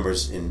huge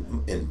numbers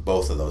in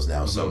both of those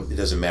now, so it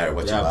doesn't matter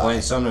what you buy. Yeah,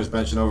 Blaine Sumner's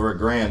benching over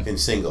 $1,000 in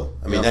single.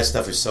 I mean, that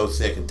stuff is so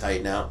thick and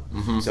tight now,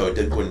 so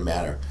it wouldn't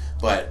matter.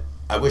 But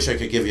I wish I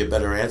could give you a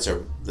better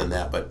answer than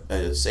that.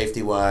 But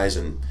safety-wise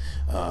and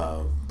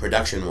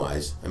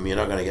production-wise, I mean, you're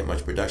not going to get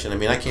much production. I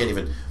mean, I can't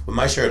even with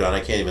my shirt on, I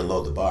can't even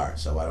load the bar,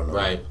 so I don't know.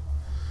 Right.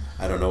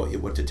 I don't know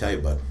what to tell you,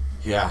 bud.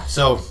 Yeah.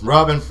 So,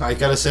 Robin, I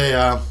gotta say,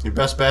 your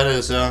best bet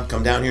is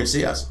come down here and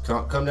see us.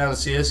 Come down and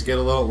see us.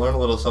 Learn a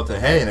little something.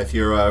 Hey, and if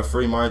you're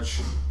free March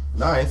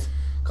 9th,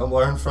 come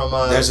learn from.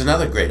 There's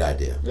another great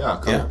idea.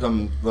 Yeah.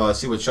 Come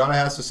see what Shauna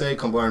has to say.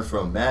 Come learn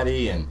from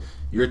Maddie and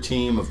your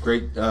team of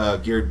great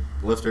geared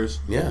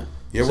lifters. Yeah.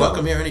 You're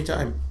welcome here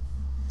anytime.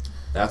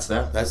 That's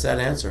that. That's that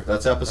answer.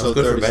 That's episode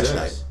good 36. For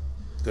bench night.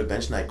 Good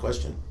bench night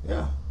question.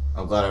 Yeah.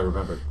 I'm glad I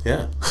remembered.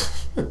 Yeah.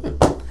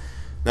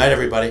 Night,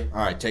 everybody.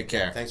 All right. Take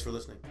care. Thanks for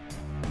listening.